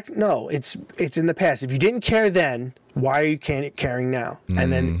being attacked? No. It's in the past. If you didn't care then, why are you caring now?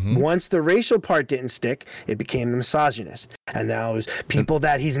 And then once the racial part didn't stick, it became the misogynist. And now it's people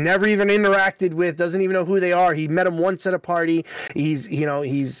that he's never even interacted with, doesn't even know who they are. He met them once at a party. He's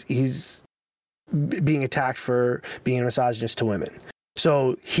being attacked for being a misogynist to women.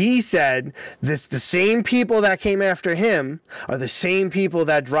 So he said the same people that came after him are the same people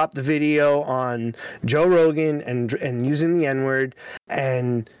that dropped the video on Rogan and using the N-word.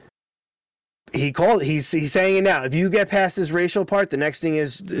 And he's saying it now. If you get past this racial part, the next thing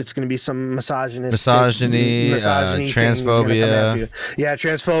is it's going to be some misogyny, transphobia. Yeah,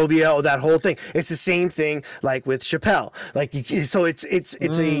 transphobia, that whole thing. It's the same thing like with Chappelle. So it's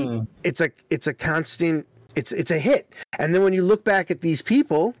a constant. It's a hit. And then when you look back at these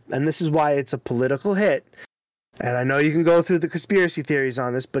people, and this is why it's a political hit, and I know you can go through the conspiracy theories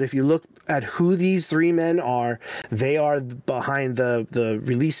on this, but if you look at who these three men are, they are behind the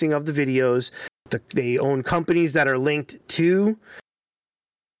releasing of the videos. They own companies that are linked to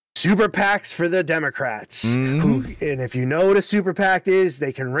super PACs for the Democrats. And if you know what a super PAC is,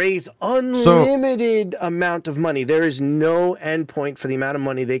 they can raise unlimited amount of money. There is no endpoint for the amount of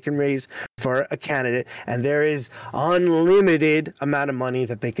money they can raise for a candidate, and there is unlimited amount of money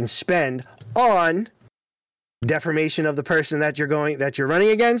that they can spend on defamation of the person that you're running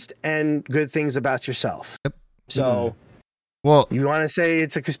against, and good things about yourself. So, well, you want to say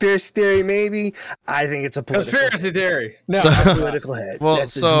it's a conspiracy theory? Maybe. I think it's a conspiracy theory. No, it's a political head. Well,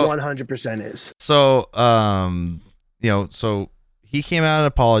 that's 100% is. So, so he came out and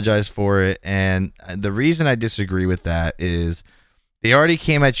apologized for it, and the reason I disagree with that is they already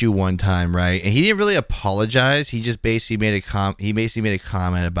came at you one time, right? And he didn't really apologize. He just basically made a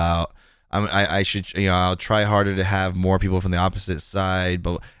comment about, I should, I'll try harder to have more people from the opposite side,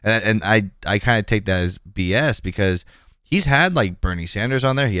 but I kind of take that as BS, because he's had like Bernie Sanders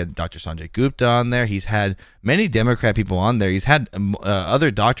on there. He had Dr. Sanjay Gupta on there. He's had many Democrat people on there. He's had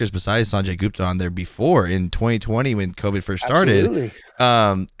other doctors besides Sanjay Gupta on there before in 2020 when COVID first started. Absolutely.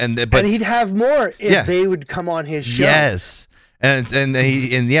 And he'd have more if they would come on his show. Yes.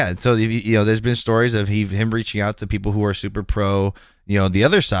 So there's been stories of him reaching out to people who are super pro, the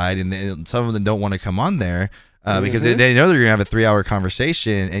other side, and some of them don't want to come on there because they know they're gonna have a 3-hour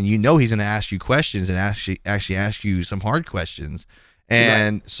conversation, and he's gonna ask you questions and actually ask you some hard questions.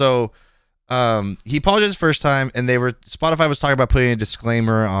 And so he apologized the first time, and Spotify was talking about putting a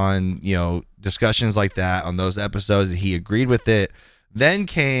disclaimer on discussions like that on those episodes, and he agreed with it. Then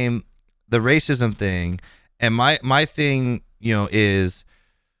came the racism thing, and my thing is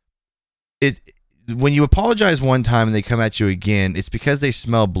it. When you apologize one time and they come at you again, it's because they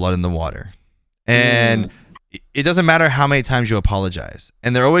smell blood in the water. And it doesn't matter how many times you apologize.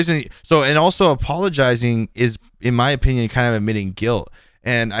 And they're always and also apologizing is, in my opinion, kind of admitting guilt.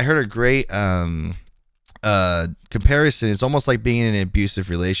 And I heard a great comparison. It's almost like being in an abusive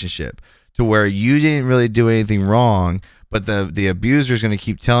relationship, to where you didn't really do anything wrong, but the abuser is going to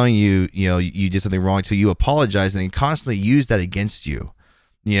keep telling you, you did something wrong till you apologize, and they constantly use that against you.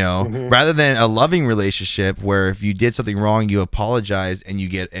 Rather than a loving relationship where if you did something wrong, you apologize and you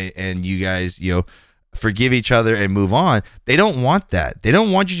guys, forgive each other and move on. They don't want that. They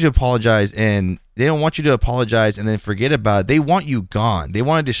don't want you to apologize and then forget about it. They want you gone. They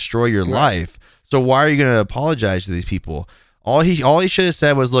want to destroy your life. So why are you going to apologize to these people? All he should have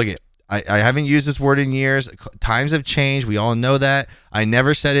said was, look, I haven't used this word in years. Times have changed. We all know that. I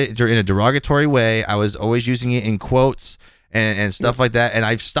never said it in a derogatory way. I was always using it in quotes and stuff like that. And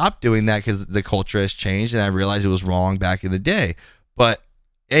I've stopped doing that because the culture has changed, and I realized it was wrong back in the day. But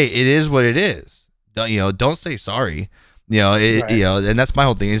hey, it is what it is. Don't say sorry. Right. And that's my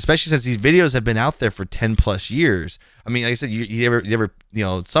whole thing, especially since these videos have been out there for 10 plus years. I mean, like I said, you ever,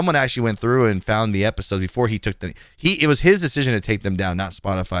 someone actually went through and found the episodes before he took them. It was his decision to take them down, not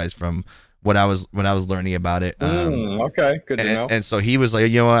Spotify's, from when I was learning about it. Okay, good to know. And so he was like,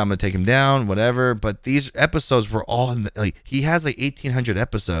 you know what, I'm gonna take him down, whatever. But these episodes were all in he has like 1,800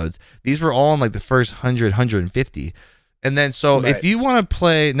 episodes. These were all in like the first 100, 150. And then, so if you want to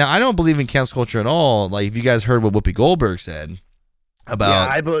play, now I don't believe in cancel culture at all. Like, if you guys heard what Whoopi Goldberg said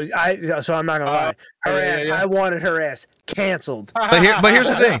about, so I'm not gonna lie, I wanted her ass canceled. But here's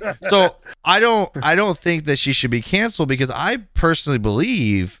the thing. So I don't think that she should be canceled, because I personally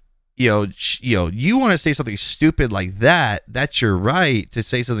believe, you want to say something stupid like that. That's your right to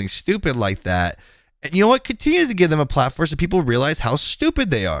say something stupid like that. And you know what? Continue to give them a platform so people realize how stupid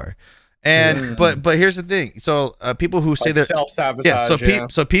they are. And but here's the thing. So people who say that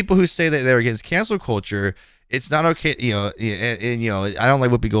self-sabotage. So people who say that they're against cancel culture, it's not okay. And I don't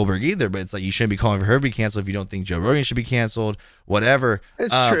like Whoopi Goldberg either, but it's like, you shouldn't be calling for her to be canceled if you don't think Joe Rogan should be canceled. Whatever.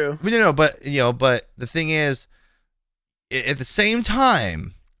 It's true. But the thing is, at the same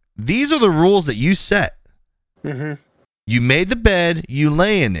time, these are the rules that you set. Mm-hmm. You made the bed, you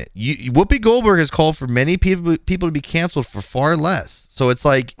lay in it. Whoopi Goldberg has called for many people to be canceled for far less. So it's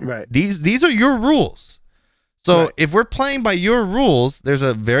like, these are your rules. So if we're playing by your rules, there's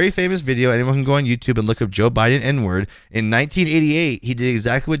a very famous video. Anyone can go on YouTube and look up Joe Biden N-word. In 1988, he did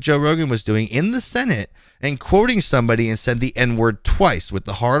exactly what Joe Rogan was doing in the Senate, and quoting somebody, and said the N-word twice with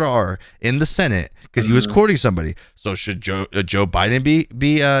the hard R in the Senate, because he was quoting somebody. So should Joe Biden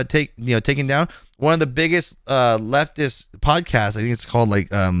be taken down? One of the biggest leftist podcasts, I think it's called like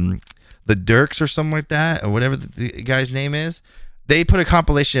the Dirks or something like that, or whatever the guy's name is. They put a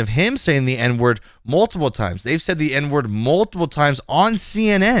compilation of him saying the N-word multiple times. They've said the N-word multiple times on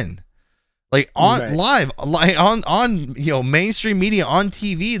CNN, like on live, like on mainstream media, on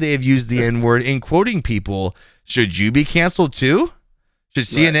TV. They have used the N-word in quoting people. Should you be canceled too? Should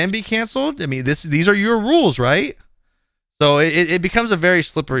CNN be canceled? I mean, these are your rules, right? So it becomes a very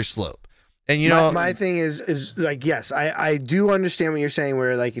slippery slope. And my thing is like, yes, I do understand what you're saying,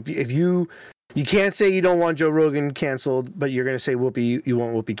 where like if you can't say you don't want Joe Rogan canceled, but you're going to say Whoopi, you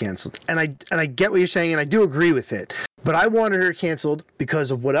want Whoopi canceled. And I get what you're saying, and I do agree with it. But I wanted her canceled because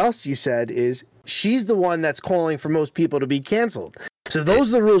of what else you said, is she's the one that's calling for most people to be canceled. So those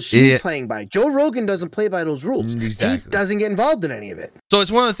are the rules she's playing by. Joe Rogan doesn't play by those rules. Exactly. He doesn't get involved in any of it. So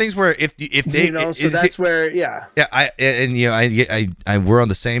it's one of the things where if they, that's where we're on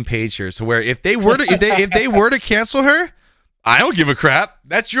the same page here. So where if they were to cancel her, I don't give a crap.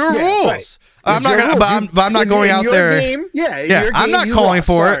 That's your rules. Right. I'm not going out there. Game, I'm not calling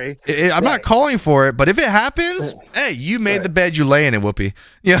for it. I'm not calling for it. But if it happens, hey, you made the bed, you lay in it, Whoopi.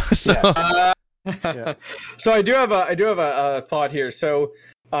 Yeah. So. So I do have a thought here. So,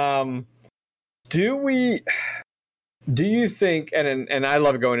 do you think, and I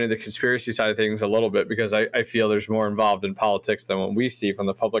love going into the conspiracy side of things a little bit, because I feel there's more involved in politics than what we see from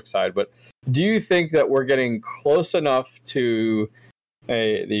the public side. But do you think that we're getting close enough to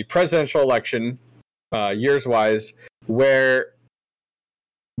the presidential election, years wise, where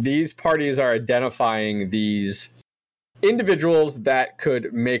these parties are identifying these individuals that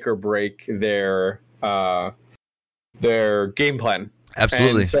could make or break their game plan?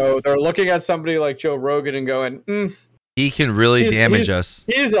 Absolutely. And so they're looking at somebody like Joe Rogan and going, he can really damage us.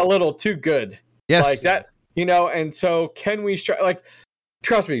 He's a little too good. Yes. Like that, and so can we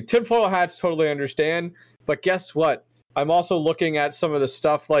trust me, tinfoil hats totally understand, but guess what? I'm also looking at some of the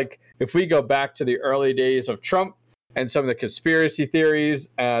stuff, like if we go back to the early days of Trump and some of the conspiracy theories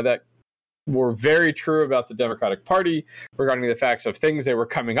that were very true about the Democratic Party regarding the facts of things they were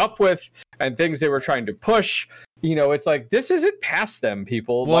coming up with and things they were trying to push. It's like, this isn't past them,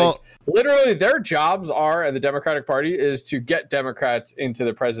 people. Well, like, literally their jobs are, and the Democratic Party is to get Democrats into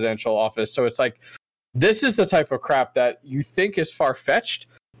the presidential office. So it's like, this is the type of crap that you think is far-fetched,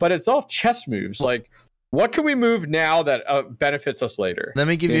 but it's all chess moves. Like, what can we move now that benefits us later? Let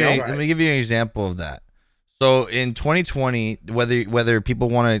me give you an example of that. So in 2020, whether people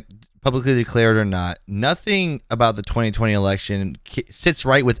want to publicly declare it or not, nothing about the 2020 election sits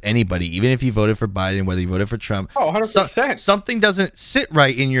right with anybody, even if you voted for Biden, whether you voted for Trump. Oh, 100%. Something doesn't sit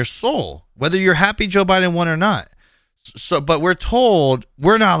right in your soul, whether you're happy Joe Biden won or not. So, but we're told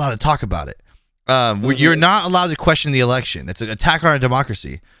we're not allowed to talk about it. You're not allowed to question the election. It's an attack on our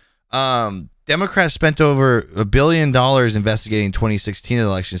democracy. Democrats spent over $1 billion investigating 2016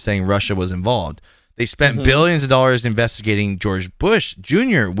 election, saying Russia was involved. They spent billions of dollars investigating George Bush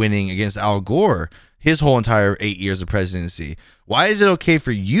Jr. winning against Al Gore his whole entire 8 years of presidency. Why is it okay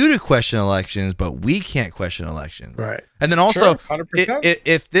for you to question elections, but we can't question elections? Right. And then also, Sure,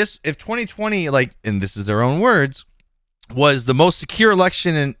 if 2020, like, and this is their own words, was the most secure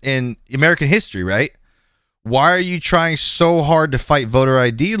election in American history, right? Why are you trying so hard to fight voter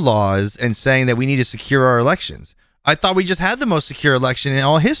ID laws and saying that we need to secure our elections? I thought we just had the most secure election in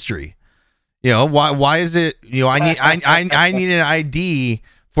all history. Why is it, I need an ID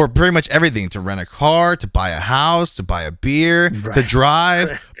for pretty much everything, to rent a car, to buy a house, to buy a beer, to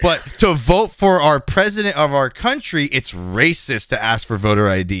drive, but to vote for our president of our country, it's racist to ask for voter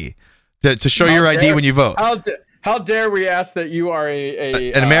ID, to show your ID when you vote. How dare we ask that you are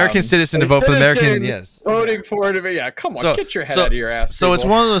an American citizen to vote for the American? Yes, voting for it. Yeah, come on, get your head out of your ass. So it's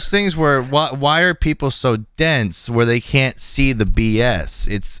one of those things where why are people so dense where they can't see the BS?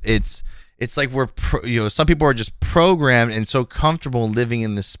 It's like some people are just programmed and so comfortable living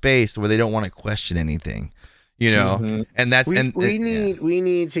in the space where they don't want to question anything, and that's we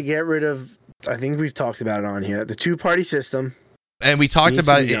need to get rid of. I think we've talked about it on here. The two-party system. And we talked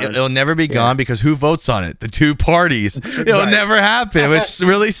about it. It'll never be gone because who votes on it? The two parties. It'll never happen, which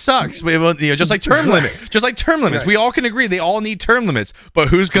really sucks. Just like term limits. Just like term limits. We all can agree they all need term limits, but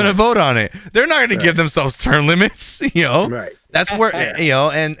who's going to vote on it? They're not going to give themselves term limits. Right. That's where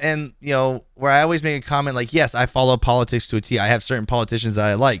and where I always make a comment like, yes, I follow politics to a T. I have certain politicians that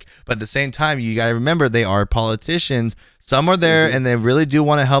I like, but at the same time, you got to remember they are politicians. Some are there and they really do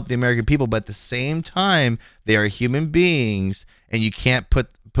want to help the American people, but at the same time, they are human beings, and you can't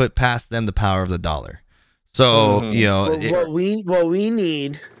put past them the power of the dollar. So what we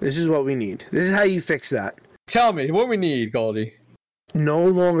need. This is what we need. This is how you fix that. Tell me what we need, Goldie. No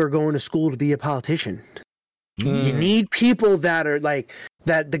longer going to school to be a politician. You need people that are like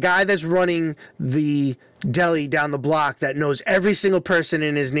that. The guy that's running the deli down the block that knows every single person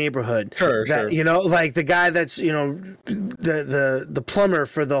in his neighborhood. Sure. Like the guy that's the plumber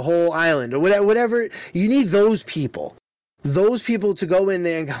for the whole island or whatever. You need those people. Those people to go in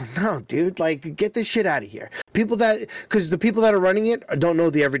there and go, no, dude, like get this shit out of here. Because the people that are running it don't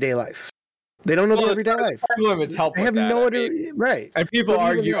know the everyday life. They don't know the everyday life. Term limits help. They have no idea, right? And people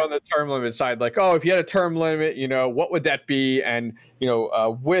argue on the term limit side, like, oh, if you had a term limit, what would that be? And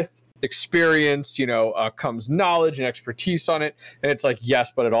with experience, comes knowledge and expertise on it. And it's like,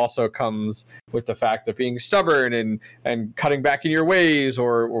 yes, but it also comes with the fact of being stubborn and cutting back in your ways,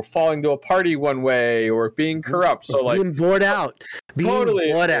 or falling to a party one way, or being corrupt. So like being bored out,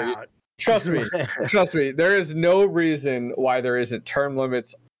 totally bored out. Trust me. There is no reason why there isn't term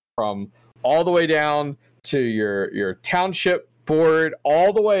limits from all the way down to your township board,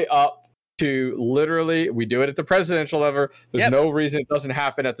 all the way up to literally, we do it at the presidential level. There's no reason it doesn't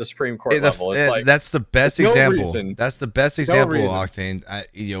happen at the Supreme Court level. It's like, that's the best example. Reason. That's the best example, Octane.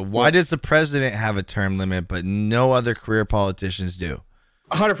 Why does the president have a term limit, but no other career politicians do?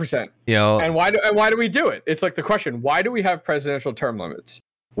 100%. And why do we do it? It's like the question: why do we have presidential term limits?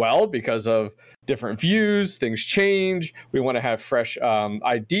 Well, because of different views, things change. We want to have fresh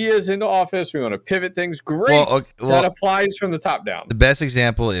ideas into office. We want to pivot things. Great. That applies from the top down. The best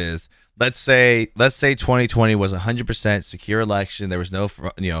example is, let's say 2020 was 100% secure election. There was no,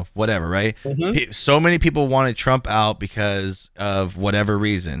 whatever, right? Mm-hmm. So many people wanted Trump out because of whatever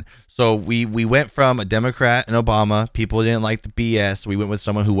reason. So we went from a Democrat and Obama. People didn't like the BS. We went with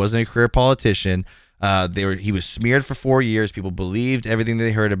someone who wasn't a career politician. He was smeared for 4 years. People believed everything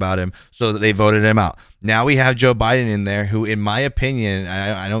they heard about him, so they voted him out. Now we have Joe Biden in there, who, in my opinion,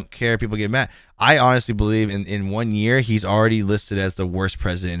 I don't care if people get mad, I honestly believe in 1 year he's already listed as the worst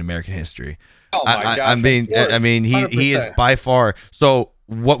president in American history. Oh my gosh! I mean, he is by far. So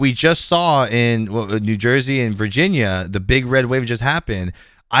what we just saw in New Jersey and Virginia, the big red wave just happened.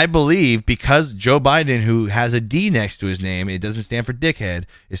 I believe because Joe Biden, who has a D next to his name, it doesn't stand for dickhead,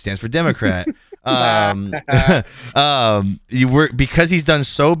 it stands for Democrat. Because he's done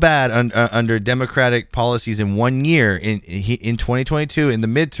so bad under Democratic policies in 1 year in 2022 in the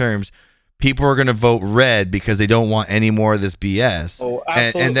midterms, people are going to vote red because they don't want any more of this BS. Oh,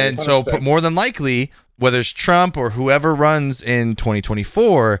 absolutely. And then 100%. So more than likely, whether it's Trump or whoever runs in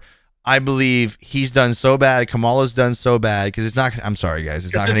 2024, I believe he's done so bad. Kamala's done so bad because it's not. I'm sorry, guys.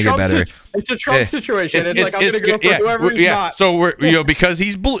 It's not going to get better. It's a Trump situation. It's like I'm going to go for whoever he's not. So we're because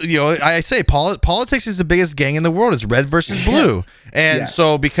he's blue. I say politics is the biggest gang in the world. It's red versus blue, and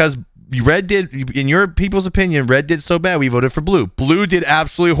so because red did, in your people's opinion, red did so bad, we voted for blue. Blue did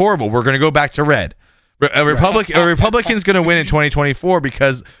absolutely horrible. We're going to go back to red. A Republican's going to win in 2024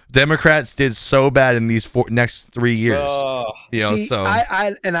 because Democrats did so bad in these next 3 years.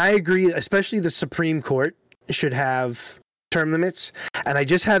 I agree. Especially the Supreme Court should have term limits. And I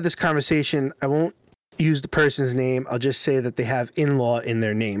just had this conversation. I won't use the person's name. I'll just say that they have in-law in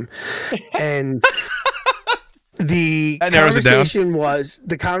their name. And the conversation was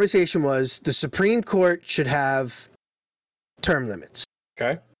the Supreme Court should have term limits.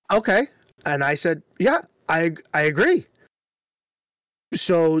 Okay. And I said, yeah, I agree.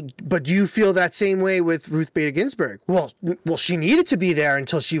 So, but do you feel that same way with Ruth Bader Ginsburg? Well, she needed to be there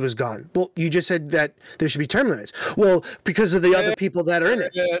until she was gone. Well, you just said that there should be term limits. Well, because of the other people that are in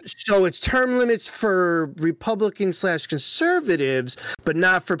it. So it's term limits for Republicans/conservatives, but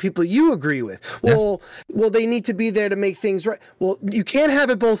not for people you agree with. Well, they need to be there to make things right. Well, you can't have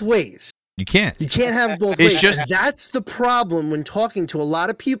it both ways. You can't have it both ways. That's the problem when talking to a lot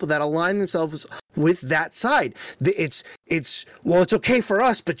of people that align themselves with that side. It's okay for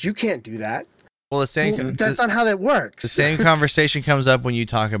us, but you can't do that. Well, that's not how that works. The same conversation comes up when you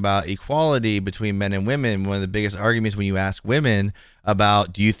talk about equality between men and women. One of the biggest arguments when you ask women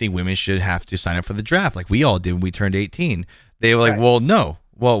about, do you think women should have to sign up for the draft like we all did when we turned 18? They were like, well, no.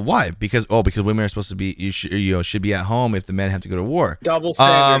 Well, why? Because women are supposed to be should be at home if the men have to go to war. Double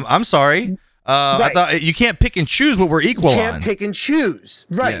standard. I'm sorry. Right. I thought you can't pick and choose what we're equal on. You can't pick and choose.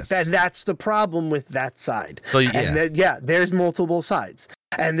 Right. Yes. That's the problem with that side. So there's multiple sides.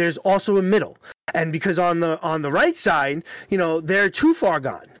 And there's also a middle. And because on the right side, they're too far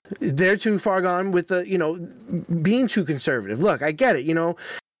gone. They're too far gone with being too conservative. Look, I get it,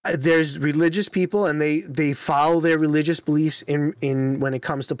 there's religious people and they follow their religious beliefs in when it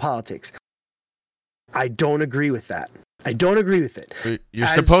comes to politics. I don't agree with that. I don't agree with it. You're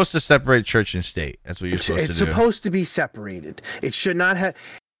supposed to separate church and state. That's what you're supposed to do. It's supposed to be separated. It should not have.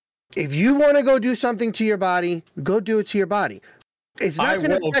 If you want to go do something to your body, go do it to your body. It's not going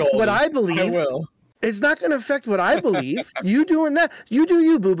to affect what I believe. I will. It's not going to affect what I believe. You doing that? You do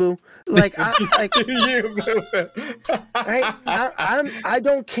you, boo boo. I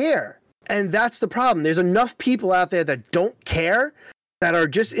don't care, and that's the problem. There's enough people out there that don't care, that are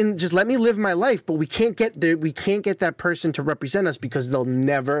just let me live my life. But we can't get that person to represent us because they'll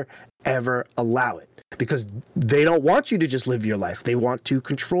never ever allow it. Because they don't want you to just live your life. They want to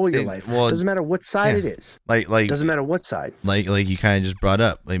control your life. Well, doesn't matter what side it is. Like doesn't matter what side. Like you kind of just brought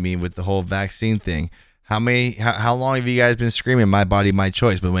up. I mean, with the whole vaccine thing, how long have you guys been screaming "My body, my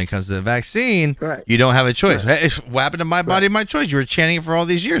choice"? But when it comes to the vaccine, you don't have a choice. Right. Hey, what happened to "My body, my choice"? You were chanting it for all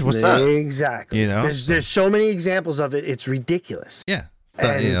these years. What's up? Exactly. There's so many examples of it. It's ridiculous. Yeah.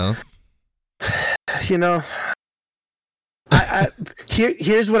 So,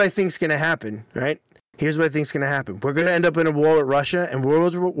 here's what I think's gonna happen. Right. Here's what I think is going to happen. We're going to end up in a war with Russia, and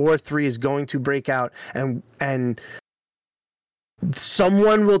World War III is going to break out, and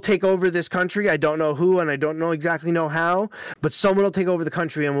someone will take over this country. I don't know who, and I don't exactly know how, but someone will take over the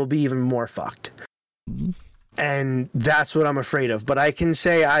country, and we'll be even more fucked. And that's what I'm afraid of. But I can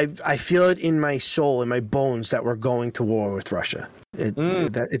say I feel it in my soul, in my bones, that we're going to war with Russia.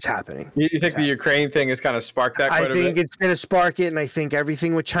 It's happening. You think the Ukraine thing has kind of sparked that quite a bit? I think it's going to spark it, and I think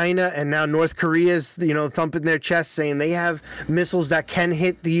everything with China and now North Korea's, thumping their chest saying they have missiles that can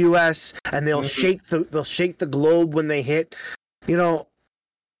hit the U.S. and they'll shake the globe when they hit. You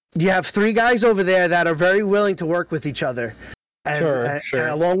have three guys over there that are very willing to work with each other, and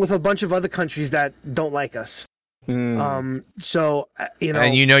along with a bunch of other countries that don't like us. So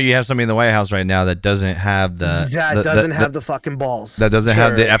and you have somebody in the White House right now that doesn't have the fucking balls, that doesn't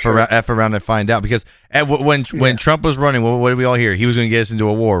have the F around to find out, because when Trump was running, what did we all hear? He was going to get us into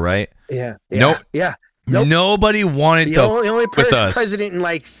a war, right? Nope. Nobody wanted the only president in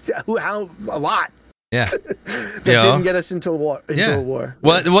a lot. Yeah, that didn't get us into a war.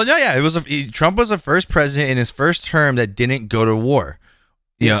 It was Trump was the first president in his first term that didn't go to war.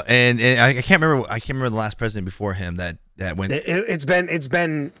 And I can't remember the last president before him that went. It's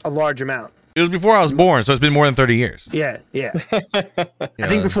been a large amount. It was before I was born, so it's been more than 30 years. Yeah. I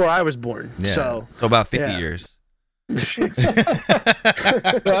think before I was born. Yeah. So about 50 years.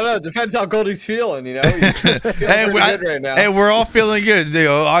 I don't know. It depends how Goldie's feeling. He's feeling good right now. Hey, we're all feeling good.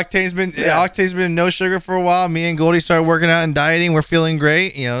 Octane's been no sugar for a while. Me and Goldie started working out and dieting. We're feeling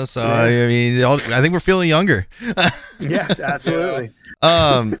great. So I think we're feeling younger. Yes, absolutely.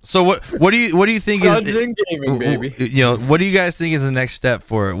 So what do you think is in gaming, baby? What do you guys think is the next step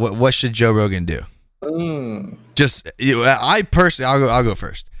for it? What should Joe Rogan do? Just I personally, I'll go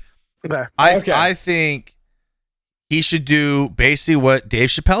first. Okay. I think he should do basically what Dave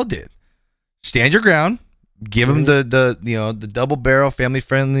Chappelle did. Stand your ground, give him the double barrel family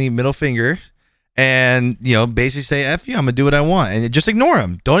friendly middle finger, and basically say F you, I'm gonna do what I want, and just ignore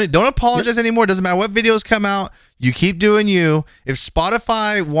him. Don't apologize anymore. Doesn't matter what videos come out, you keep doing you. If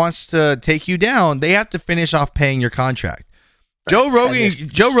Spotify wants to take you down, they have to finish off paying your contract. Joe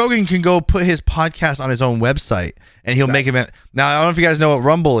Rogan can go put his podcast on his own website, and he'll make him. Now I don't know if you guys know what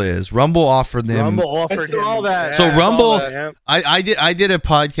Rumble is. Rumble offered them. I saw that. So Rumble, that. I did a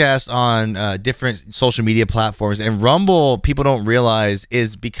podcast on different social media platforms, and Rumble, people don't realize,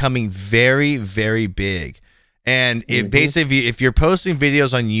 is becoming very, very big. And it basically, if you're posting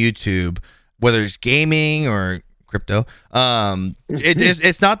videos on YouTube, whether it's gaming or crypto,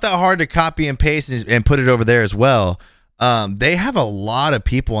 it's not that hard to copy and paste and put it over there as well. They have a lot of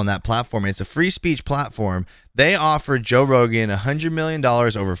people on that platform. It's a free speech platform. They offered Joe Rogan $100 million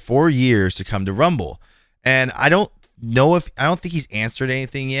over 4 years to come to Rumble. And I don't think he's answered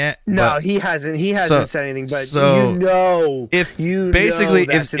anything yet. No, he hasn't. He hasn't said anything, but if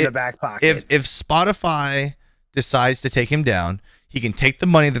that's in the back pocket. If Spotify decides to take him down, he can take the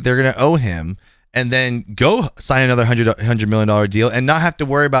money that they're going to owe him and then go sign another $100 million deal and not have to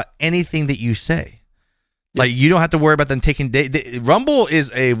worry about anything that you say. Like, you don't have to worry about them taking Rumble is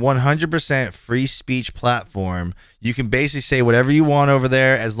a 100% free speech platform. You can basically say whatever you want over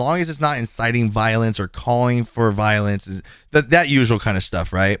there, as long as it's not inciting violence or calling for violence, that usual kind of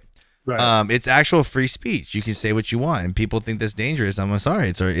stuff, right? Right. It's actual free speech. You can say what you want, and people think that's dangerous. I'm sorry.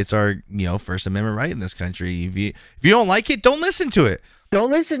 It's our First Amendment right in this country. If you don't like it, don't listen to it. Don't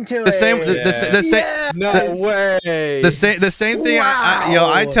listen to the same. The same thing.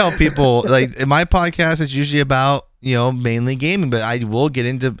 Wow. I tell people, like, my podcast is usually about mainly gaming, but I will get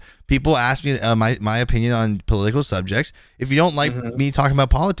into people ask me my opinion on political subjects. If you don't like me talking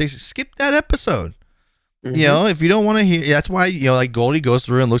about politics, skip that episode. If you don't want to hear, that's why like Goldie goes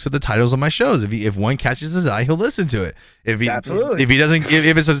through and looks at the titles of my shows. If one catches his eye, he'll listen to it. If he doesn't,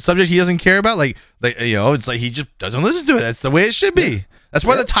 if it's a subject he doesn't care about, it's like he just doesn't listen to it. That's the way it should be. That's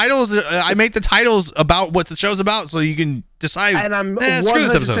why the titles, I make the titles about what the show's about, so you can decide. And I'm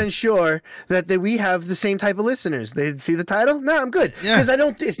 100% sure that we have the same type of listeners. They see the title? No, I'm good. Because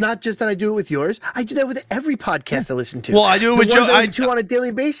it's not just that I do it with yours. I do that with every podcast I listen to. Well, I do it with Joe. I listen to on a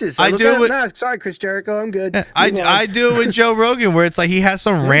daily basis. Sorry, Chris Jericho, I'm good. I do it with Joe Rogan, where it's like he has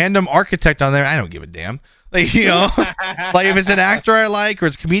some random architect on there. I don't give a damn. Like, like if it's an actor I like or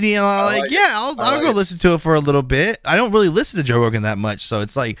it's a comedian I like, I'll go listen to it for a little bit. I don't really listen to Joe Rogan that much, so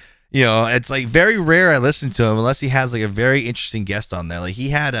it's like, it's like very rare I listen to him unless he has like a very interesting guest on there. Like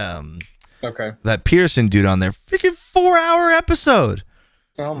he had that Peterson dude on there, freaking 4-hour episode.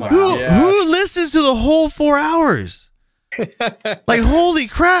 Oh my god! Who listens to the whole 4 hours? Like, holy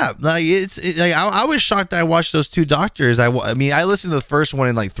crap! Like I was shocked that I watched those two doctors. I mean, I listened to the first one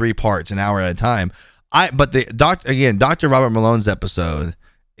in like 3 parts, an hour at a time. But Dr. Robert Malone's episode,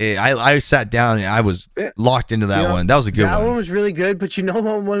 I sat down and I was locked into that one. That was a good one. That one was really good, but what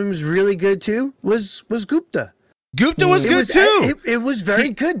one was really good too was Gupta. Gupta was good too. It was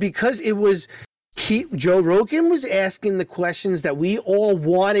very good because it was Joe Rogan was asking the questions that we all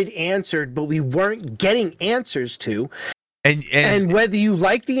wanted answered, but we weren't getting answers to. And whether you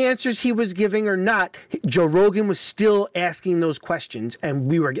like the answers he was giving or not, Joe Rogan was still asking those questions, and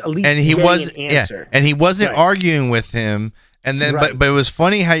we were at least getting an answer. And he wasn't arguing with him. And then, but it was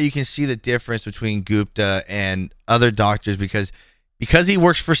funny how you can see the difference between Gupta and other doctors because he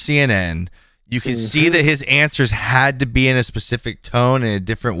works for CNN. You can see that his answers had to be in a specific tone in a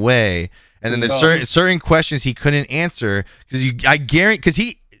different way, and then there's certain questions he couldn't answer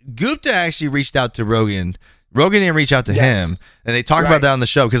because Gupta actually reached out to Rogan. Rogan didn't reach out to him, and they talk about that on the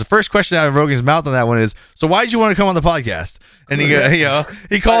show. Because the first question out of Rogan's mouth on that one is, "So why did you want to come on the podcast?" And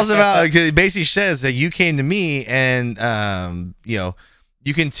he calls him out. He basically says that you came to me, and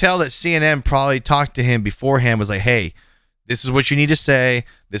you can tell that CNN probably talked to him beforehand. Was like, "Hey, this is what you need to say.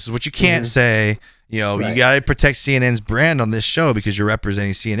 This is what you can't say. You got to protect CNN's brand on this show because you're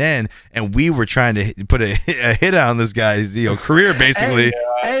representing CNN." And we were trying to put a hit on this guy's career, basically.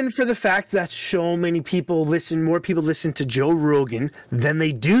 And for the fact that so many people more people listen to Joe Rogan than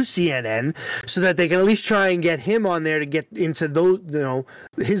they do CNN, so that they can at least try and get him on there to get into those,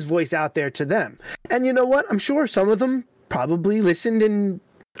 his voice out there to them. And you know what? I'm sure some of them probably listened and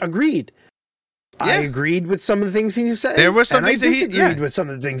agreed. I agreed with some of the things he was saying. There were some things that he disagreed with some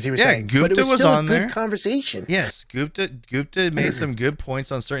of the things he was saying. Gupta but it was was still on a good there. Conversation. Yes, Gupta made some good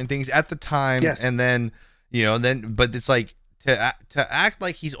points on certain things at the time, and then but it's like to act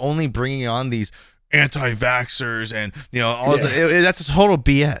like he's only bringing on these anti-vaxxers and all this, that's a total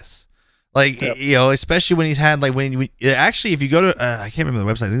BS. Like especially when he's had actually if you go to I can't remember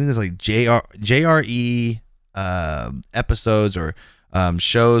the website. I think there's like JRE episodes or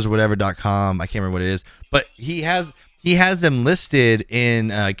shows or whatever.com. I can't remember what it is, but he has them listed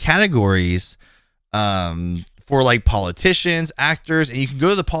in categories for like politicians, actors, and you can go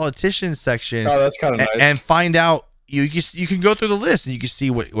to the politicians section. Oh, that's kind of nice. And find out you can go through the list and you can see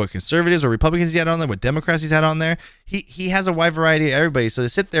what conservatives or Republicans he had on there, what Democrats he's had on there. He has a wide variety of everybody. So to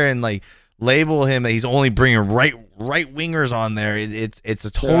sit there and like label him that he's only bringing right wingers on there, it's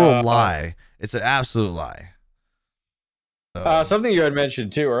a total lie. It's an absolute lie. Something you had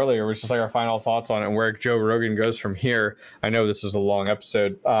mentioned too earlier, which is like our final thoughts on it and where Joe Rogan goes from here. I know this is a long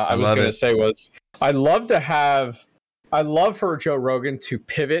episode. I was going to say was I'd love for Joe Rogan to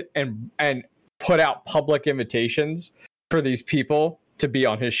pivot and put out public invitations for these people to be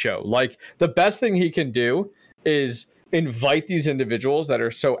on his show. Like the best thing he can do is invite these individuals that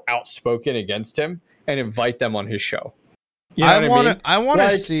are so outspoken against him and invite them on his show. You know I want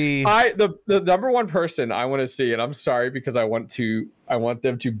to see the number one person I want to see, and I'm sorry because I want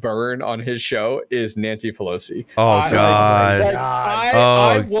them to burn on his show is Nancy Pelosi.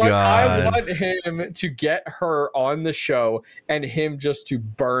 I want him to get her on the show and him just to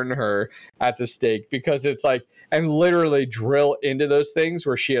burn her at the stake, because it's like, and literally drill into those things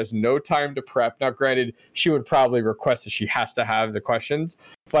where she has no time to prep. Now, granted, she would probably request that she has to have the questions,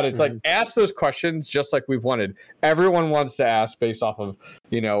 but it's like, ask those questions just like we've wanted. Everyone wants to ask based off of,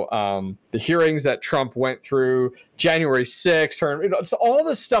 the hearings that Trump went through, January 6th, so all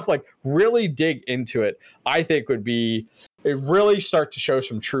this stuff, like really dig into it, I think would be, it really start to show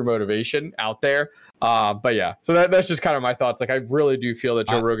some true motivation out there. But yeah, so that's just kind of my thoughts. Like, I really do feel that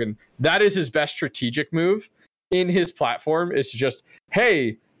Joe Rogan, that is his best strategic move in his platform, is to just,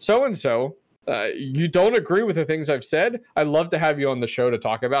 hey, so-and-so, you don't agree with the things I've said, I'd love to have you on the show to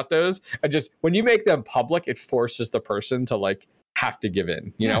talk about those. And just when you make them public, it forces the person to like have to give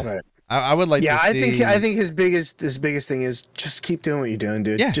in, you know? Right. I would like to see... I think his biggest thing is just keep doing what you're doing,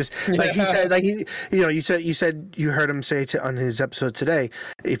 dude. Yeah. Just like he said, like you said you heard him say on his episode today,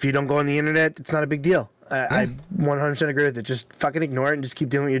 if you don't go on the internet, it's not a big deal. I 100% agree with it. Just fucking ignore it and just keep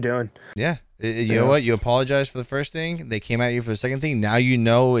doing what you're doing. Yeah. You know what? You apologize for the first thing. They came at you for the second thing. Now you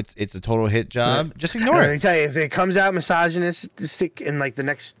know it's a total hit job. Yeah. Just ignore it. Let me tell you, if it comes out misogynistic in like the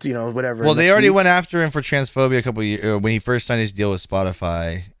next, whatever. Well, they already went after him for transphobia a couple of years when he first signed his deal with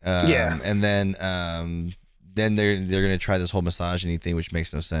Spotify. And then they're gonna try this whole misogyny thing, which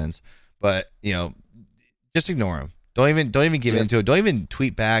makes no sense. But just ignore him. Don't even give into it. Don't even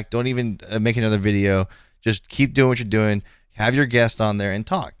tweet back. Don't even make another video. Just keep doing what you're doing. Have your guest on there and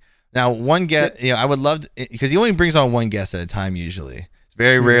talk. Now, one guest, I would love to, because he only brings on one guest at a time usually. It's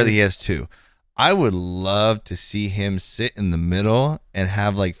very rare that he has two. I would love to see him sit in the middle and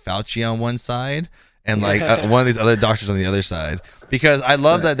have like Fauci on one side and like one of these other doctors on the other side. Because I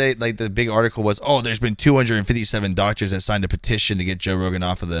love that they, like, the big article was, there's been 257 doctors that signed a petition to get Joe Rogan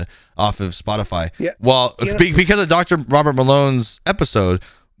off of Spotify. Yeah. Well, because of Dr. Robert Malone's episode,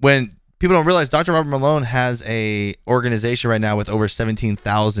 when people don't realize Dr. Robert Malone has a organization right now with over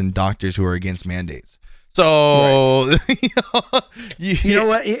 17,000 doctors who are against mandates. So, you know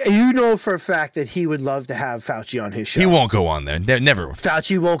what? You know for a fact that he would love to have Fauci on his show. He won't go on there. Never.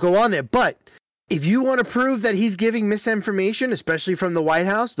 Fauci won't go on there. But if you want to prove that he's giving misinformation, especially from the White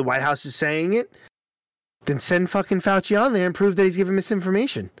House is saying it, then send fucking Fauci on there and prove that he's giving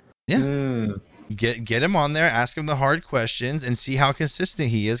misinformation. Yeah. Get him on there, ask him the hard questions, and see how consistent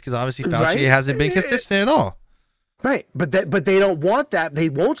he is, because obviously Fauci hasn't been consistent at all. Right, but they don't want that. They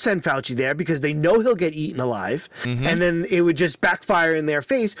won't send Fauci there because they know he'll get eaten alive, and then it would just backfire in their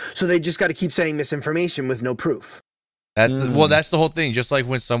face. So they just got to keep saying misinformation with no proof. That's the whole thing. Just like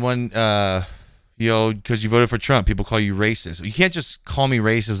when someone, because you voted for Trump, people call you racist. You can't just call me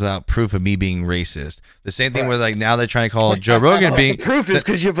racist without proof of me being racist. The same thing with like now they're trying to call Joe Rogan being the proof is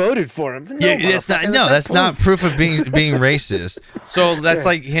because you voted for him. That's not proof of being racist. So that's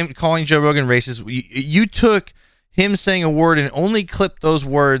like him calling Joe Rogan racist. You took him saying a word and only clipped those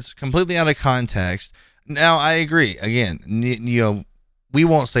words completely out of context. Now I agree. Again, we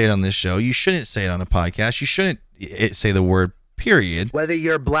won't say it on this show. You shouldn't say it on a podcast. You shouldn't say the word. Period. Whether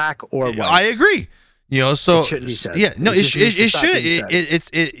you're black or white, I agree. So it shouldn't be said. Yeah, no, it shouldn't.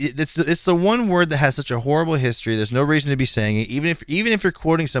 It's the one word that has such a horrible history. There's no reason to be saying it, even if you're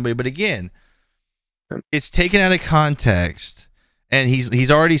quoting somebody. But again, it's taken out of context, and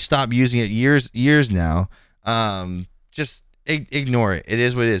he's already stopped using it years now. Just ignore it. It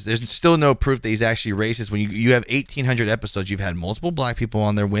is what it is. There's still no proof that he's actually racist. When you have 1,800 episodes, you've had multiple black people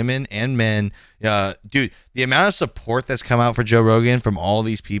on there, women and men. Dude, the amount of support that's come out for Joe Rogan from all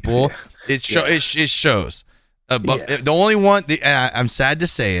these people, it shows. The only one, I'm sad to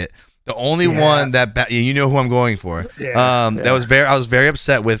say it, the only one that you know who I'm going for. That I was very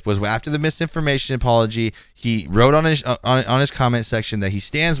upset with was after the misinformation apology. He wrote on his comment section that he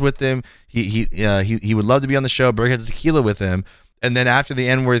stands with them. He would love to be on the show, break out the tequila with him. And then after the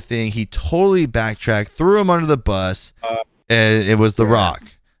N-word thing, he totally backtracked, threw him under the bus, and it was The Rock.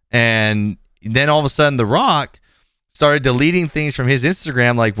 And then all of a sudden, The Rock started deleting things from his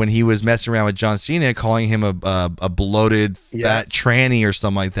Instagram, like when he was messing around with John Cena, calling him a bloated fat tranny or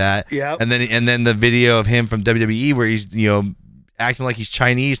something like that. Yeah. And then the video of him from WWE where he's acting like he's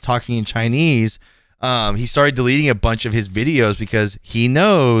Chinese, talking in Chinese. He started deleting a bunch of his videos because he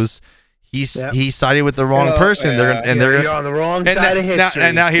knows he sided with the wrong person. You're on the wrong side of history.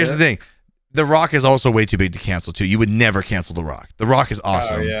 And now here's the thing. The Rock is also way too big to cancel too. You would never cancel The Rock. The Rock is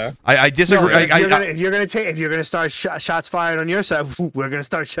awesome. I disagree. No, if you're gonna start shots fired on your side, we're gonna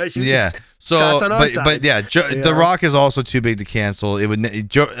start shooting. Yeah. So, shots on our side. But yeah, The Rock is also too big to cancel. It would.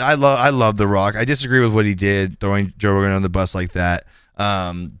 I love The Rock. I disagree with what he did, throwing Joe Rogan on the bus like that.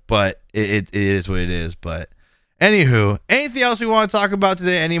 But it is what it is. But anywho, anything else we want to talk about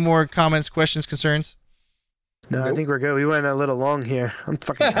today? Any more comments, questions, concerns? No, I think we're good. We went a little long here. I'm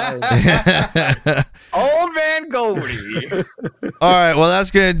fucking tired. Old man Goldie. All right, well,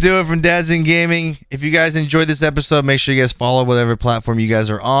 that's going to do it from Dads in Gaming. If you guys enjoyed this episode, make sure you guys follow whatever platform you guys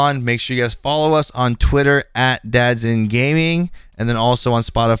are on. Make sure you guys follow us on Twitter at Dads in Gaming, and then also on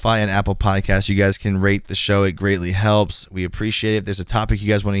Spotify and Apple Podcasts. You guys can rate the show. It greatly helps. We appreciate it. If there's a topic you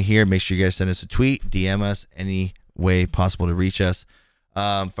guys want to hear, make sure you guys send us a tweet, DM us, any way possible to reach us.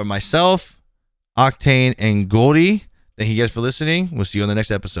 For myself, Octane, and Goldie, thank you guys for listening. We'll see you on the next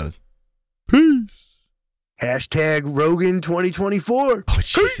episode. Peace. #Rogan 2024. Oh,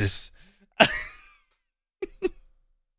 Jesus.